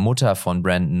Mutter von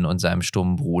Brandon und seinem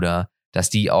stummen Bruder, dass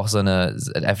die auch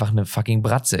einfach eine fucking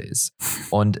Bratze ist.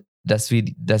 Und dass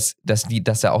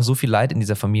da auch so viel Leid in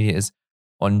dieser Familie ist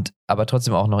und aber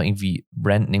trotzdem auch noch irgendwie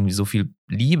Brandon irgendwie so viel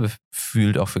Liebe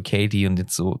fühlt auch für Katie und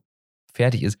jetzt so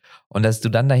fertig ist. Und dass du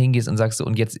dann da hingehst und sagst so,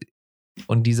 und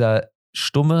dieser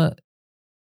stumme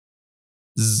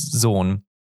Sohn,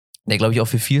 der glaube ich auch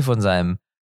für viel von dem,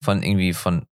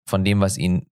 was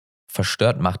ihn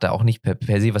verstört macht, da auch nicht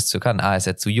per se was zu kann. Ist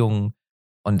er zu jung.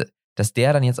 Und dass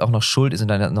der dann jetzt auch noch schuld ist und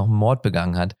dann noch einen Mord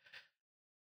begangen hat.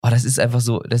 Das ist einfach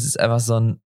so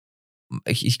ein,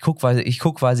 ich guck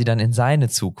quasi dann in seine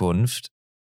Zukunft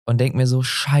und denk mir so,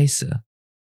 scheiße.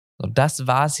 Und das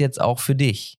war es jetzt auch für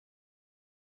dich.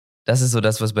 Das ist so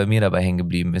das, was bei mir dabei hängen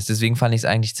geblieben ist. Deswegen fand ich es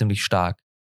eigentlich ziemlich stark.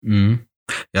 Mhm.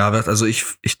 Ja, also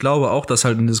ich glaube auch, dass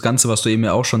halt in das Ganze, was du eben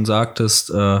ja auch schon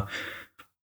sagtest,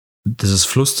 dieses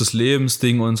Fluss des Lebens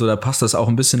Ding und so, da passt das auch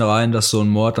ein bisschen rein, dass so ein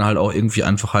Mord dann halt auch irgendwie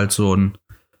einfach halt so ein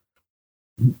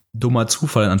dummer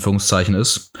Zufall in Anführungszeichen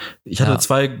ist. Ich hatte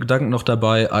 2 Gedanken noch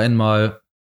dabei. Einmal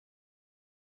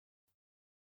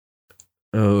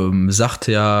sagt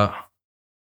ja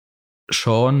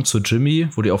Sean zu Jimmy,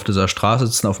 wo die auf dieser Straße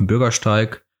sitzen, auf dem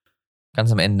Bürgersteig.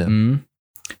 Ganz am Ende.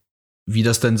 Wie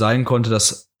das denn sein konnte,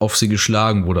 dass auf sie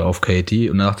geschlagen wurde, auf Katie.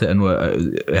 Und dann dachte er nur,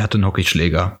 er hatte einen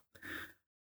Hockeyschläger.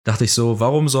 Dachte ich so,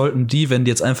 warum sollten die, wenn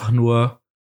die jetzt einfach nur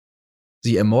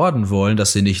sie ermorden wollen,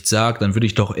 dass sie nichts sagt, dann würde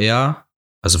ich doch eher,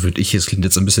 es klingt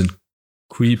jetzt ein bisschen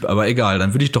creep, aber egal,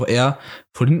 dann würde ich doch eher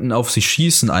von hinten auf sie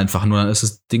schießen einfach nur, dann ist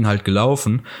das Ding halt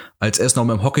gelaufen, als erst noch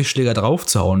mit dem Hockeyschläger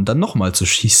draufzuhauen und dann nochmal zu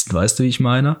schießen, weißt du, wie ich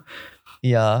meine?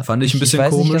 Ja. Fand ich ein bisschen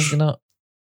weiß komisch. Nicht ganz genau.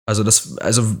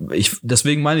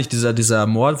 Deswegen meine ich, dieser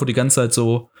Mord wurde die ganze Zeit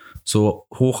so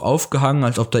hoch aufgehangen,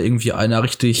 als ob da irgendwie einer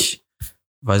richtig,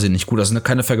 weiß ich nicht, gut, das ist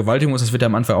keine Vergewaltigung, das wird ja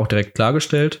am Anfang auch direkt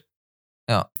klargestellt.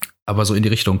 Ja. Aber so in die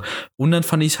Richtung. Und dann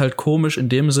fand ich es halt komisch in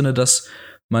dem Sinne, dass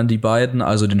man die beiden,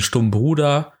 also den stummen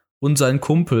Bruder und seinen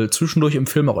Kumpel, zwischendurch im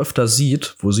Film auch öfter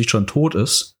sieht, wo sie schon tot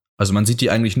ist. Also man sieht die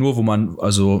eigentlich nur,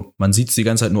 man sieht sie die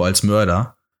ganze Zeit nur als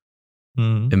Mörder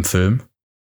im Film.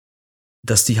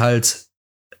 Dass die halt,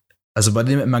 also bei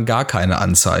denen hat man gar keine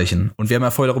Anzeichen. Und wir haben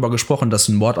ja vorher darüber gesprochen, dass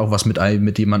ein Mord auch was mit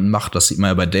jemandem macht. Das sieht man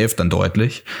ja bei Dave dann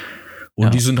deutlich.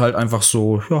 Und die sind halt einfach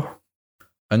so,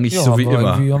 eigentlich so wie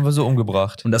immer. Irgendwie haben wir so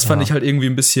umgebracht. Und das fand ich halt irgendwie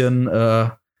ein bisschen,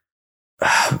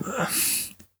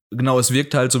 genau, es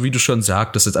wirkt halt so, wie du schon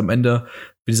sagtest, jetzt am Ende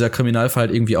wird dieser Kriminalfall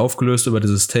halt irgendwie aufgelöst über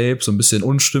dieses Tape, so ein bisschen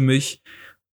unstimmig.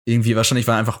 Irgendwie wahrscheinlich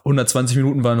waren einfach 120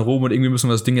 Minuten waren rum und irgendwie müssen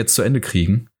wir das Ding jetzt zu Ende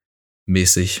kriegen.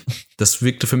 Mäßig. Das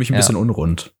wirkte für mich ein bisschen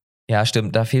unrund. Ja,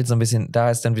 stimmt. Da fehlt so ein bisschen,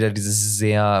 da ist dann wieder dieses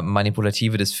sehr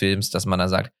Manipulative des Films, dass man da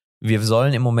sagt, wir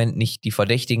sollen im Moment nicht die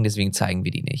Verdächtigen, deswegen zeigen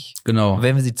wir die nicht. Genau. Und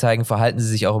wenn wir sie zeigen, verhalten sie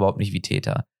sich auch überhaupt nicht wie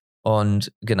Täter.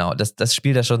 Und genau, das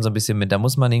spielt da schon so ein bisschen mit. Da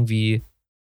muss man irgendwie,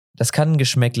 das kann ein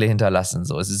Geschmäckle hinterlassen.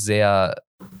 So, es ist sehr,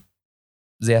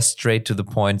 sehr straight to the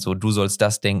point. So, du sollst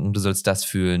das denken, du sollst das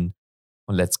fühlen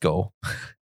und let's go.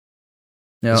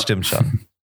 Ja. Das stimmt schon.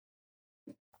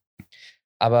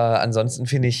 Aber ansonsten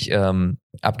finde ich,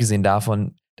 abgesehen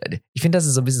davon, ich finde, das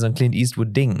ist so ein bisschen so ein Clint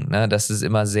Eastwood-Ding, ne? Das ist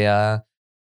immer sehr,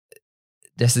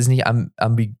 das ist nicht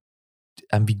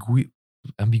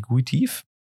ambiguitiv,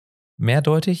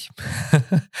 mehrdeutig.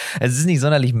 Es ist nicht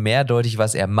sonderlich mehrdeutig,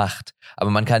 was er macht, aber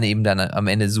man kann eben dann am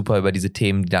Ende super über diese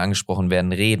Themen, die da angesprochen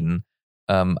werden, reden.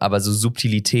 Aber so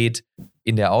Subtilität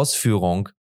in der Ausführung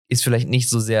ist vielleicht nicht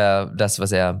so sehr das,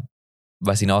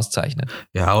 was ihn auszeichnet.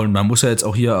 Ja, und man muss ja jetzt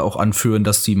auch hier auch anführen,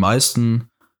 dass die meisten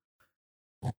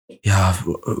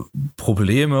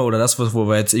Probleme oder das, wo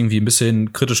wir jetzt irgendwie ein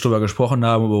bisschen kritisch drüber gesprochen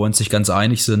haben, wo wir uns nicht ganz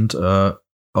einig sind,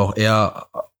 auch eher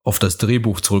auf das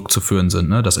Drehbuch zurückzuführen sind,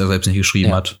 ne? Das er selbst nicht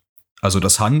geschrieben hat. Also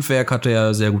das Handwerk hat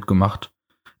er sehr gut gemacht.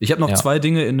 Ich habe noch 2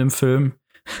 Dinge in dem Film,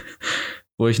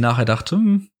 wo ich nachher dachte,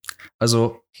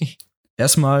 also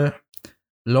erstmal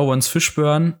Lawrence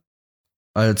Fishburne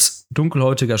als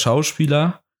dunkelhäutiger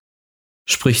Schauspieler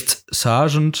spielt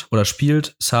Sergeant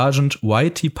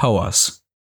Whitey Powers.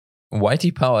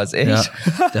 Whitey Powers, echt?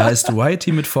 Ja, der heißt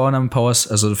Whitey mit Vornamen Powers,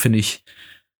 also finde ich,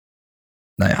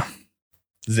 naja.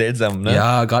 Seltsam, ne?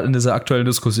 Ja, gerade in dieser aktuellen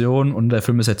Diskussion und der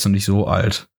Film ist jetzt noch nicht so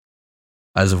alt.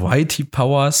 Also Whitey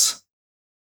Powers,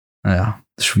 naja,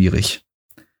 ist schwierig.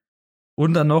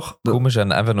 Und dann noch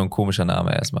einfach nur ein komischer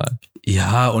Name erstmal.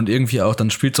 Ja, und irgendwie auch, dann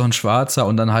spielt so ein Schwarzer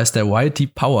und dann heißt der Whitey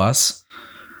Powers.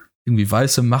 Irgendwie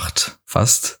weiße Macht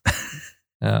fast.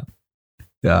 Ja.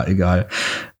 Ja, egal.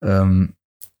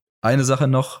 Eine Sache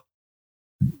noch,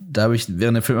 da habe ich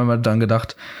während dem Film immer dran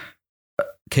gedacht,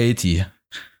 Katie,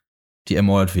 die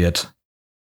ermordet wird,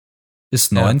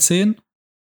 ist 19,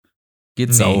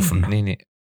 geht saufen. Nee.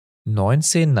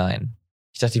 19? Nein.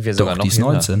 Ich dachte, die wäre sogar noch die ist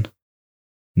jünger. 19.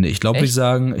 Nee, ich glaube, wo sie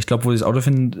das Auto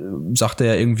finden, sagt er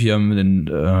ja irgendwie, haben den,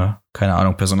 keine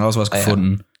Ahnung, Personalausweis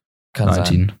gefunden. Kann 19.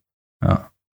 Sein.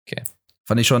 Ja. Okay.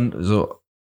 Fand ich schon so,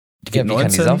 die geht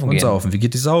 19 und saufen. Wie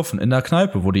geht die saufen? In der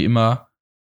Kneipe, wo die immer,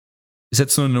 ist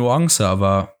jetzt nur eine Nuance,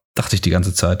 aber dachte ich die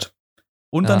ganze Zeit.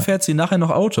 Und dann fährt sie nachher noch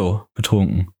Auto,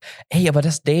 betrunken. Ey, aber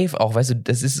das Dave auch, weißt du,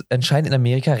 das ist anscheinend in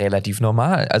Amerika relativ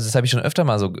normal. Also das habe ich schon öfter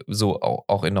mal so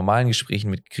auch in normalen Gesprächen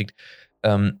mitgekriegt.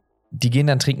 Die gehen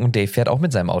dann trinken und Dave fährt auch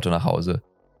mit seinem Auto nach Hause.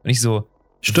 Und ich so,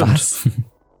 stimmt. Was?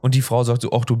 Und die Frau sagt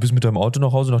so, ach, du bist mit deinem Auto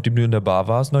nach Hause, nachdem du in der Bar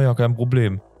warst? Naja, kein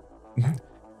Problem.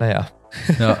 Naja.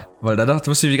 Ja, weil da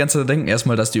musst du die ganze Zeit denken,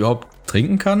 erstmal, dass die überhaupt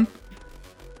trinken kann.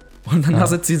 Und danach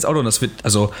setzt sie ins Auto und das wird,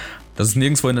 also, dass es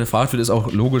nirgendwo hinterfragt wird, ist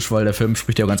auch logisch, weil der Film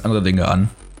spricht ja auch ganz andere Dinge an.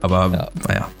 Aber,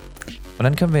 naja. Und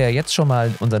dann können wir ja jetzt schon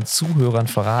mal unseren Zuhörern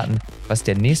verraten, was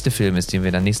der nächste Film ist, den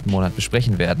wir dann nächsten Monat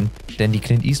besprechen werden. Denn die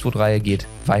Clint Eastwood-Reihe geht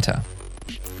weiter.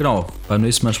 Genau, beim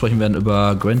nächsten Mal sprechen wir dann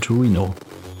über Gran Torino.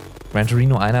 Gran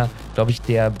Torino, einer, glaube ich,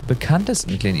 der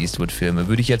bekanntesten Clint Eastwood-Filme,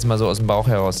 würde ich jetzt mal so aus dem Bauch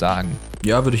heraus sagen.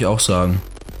 Ja, würde ich auch sagen.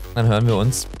 Dann hören wir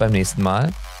uns beim nächsten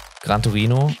Mal. Gran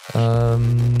Torino.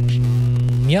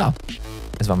 Ja,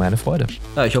 es war mir eine Freude.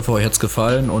 Ja, ich hoffe, euch hat's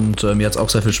gefallen und mir hat's auch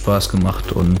sehr viel Spaß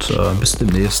gemacht und bis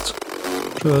demnächst.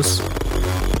 Tschüss.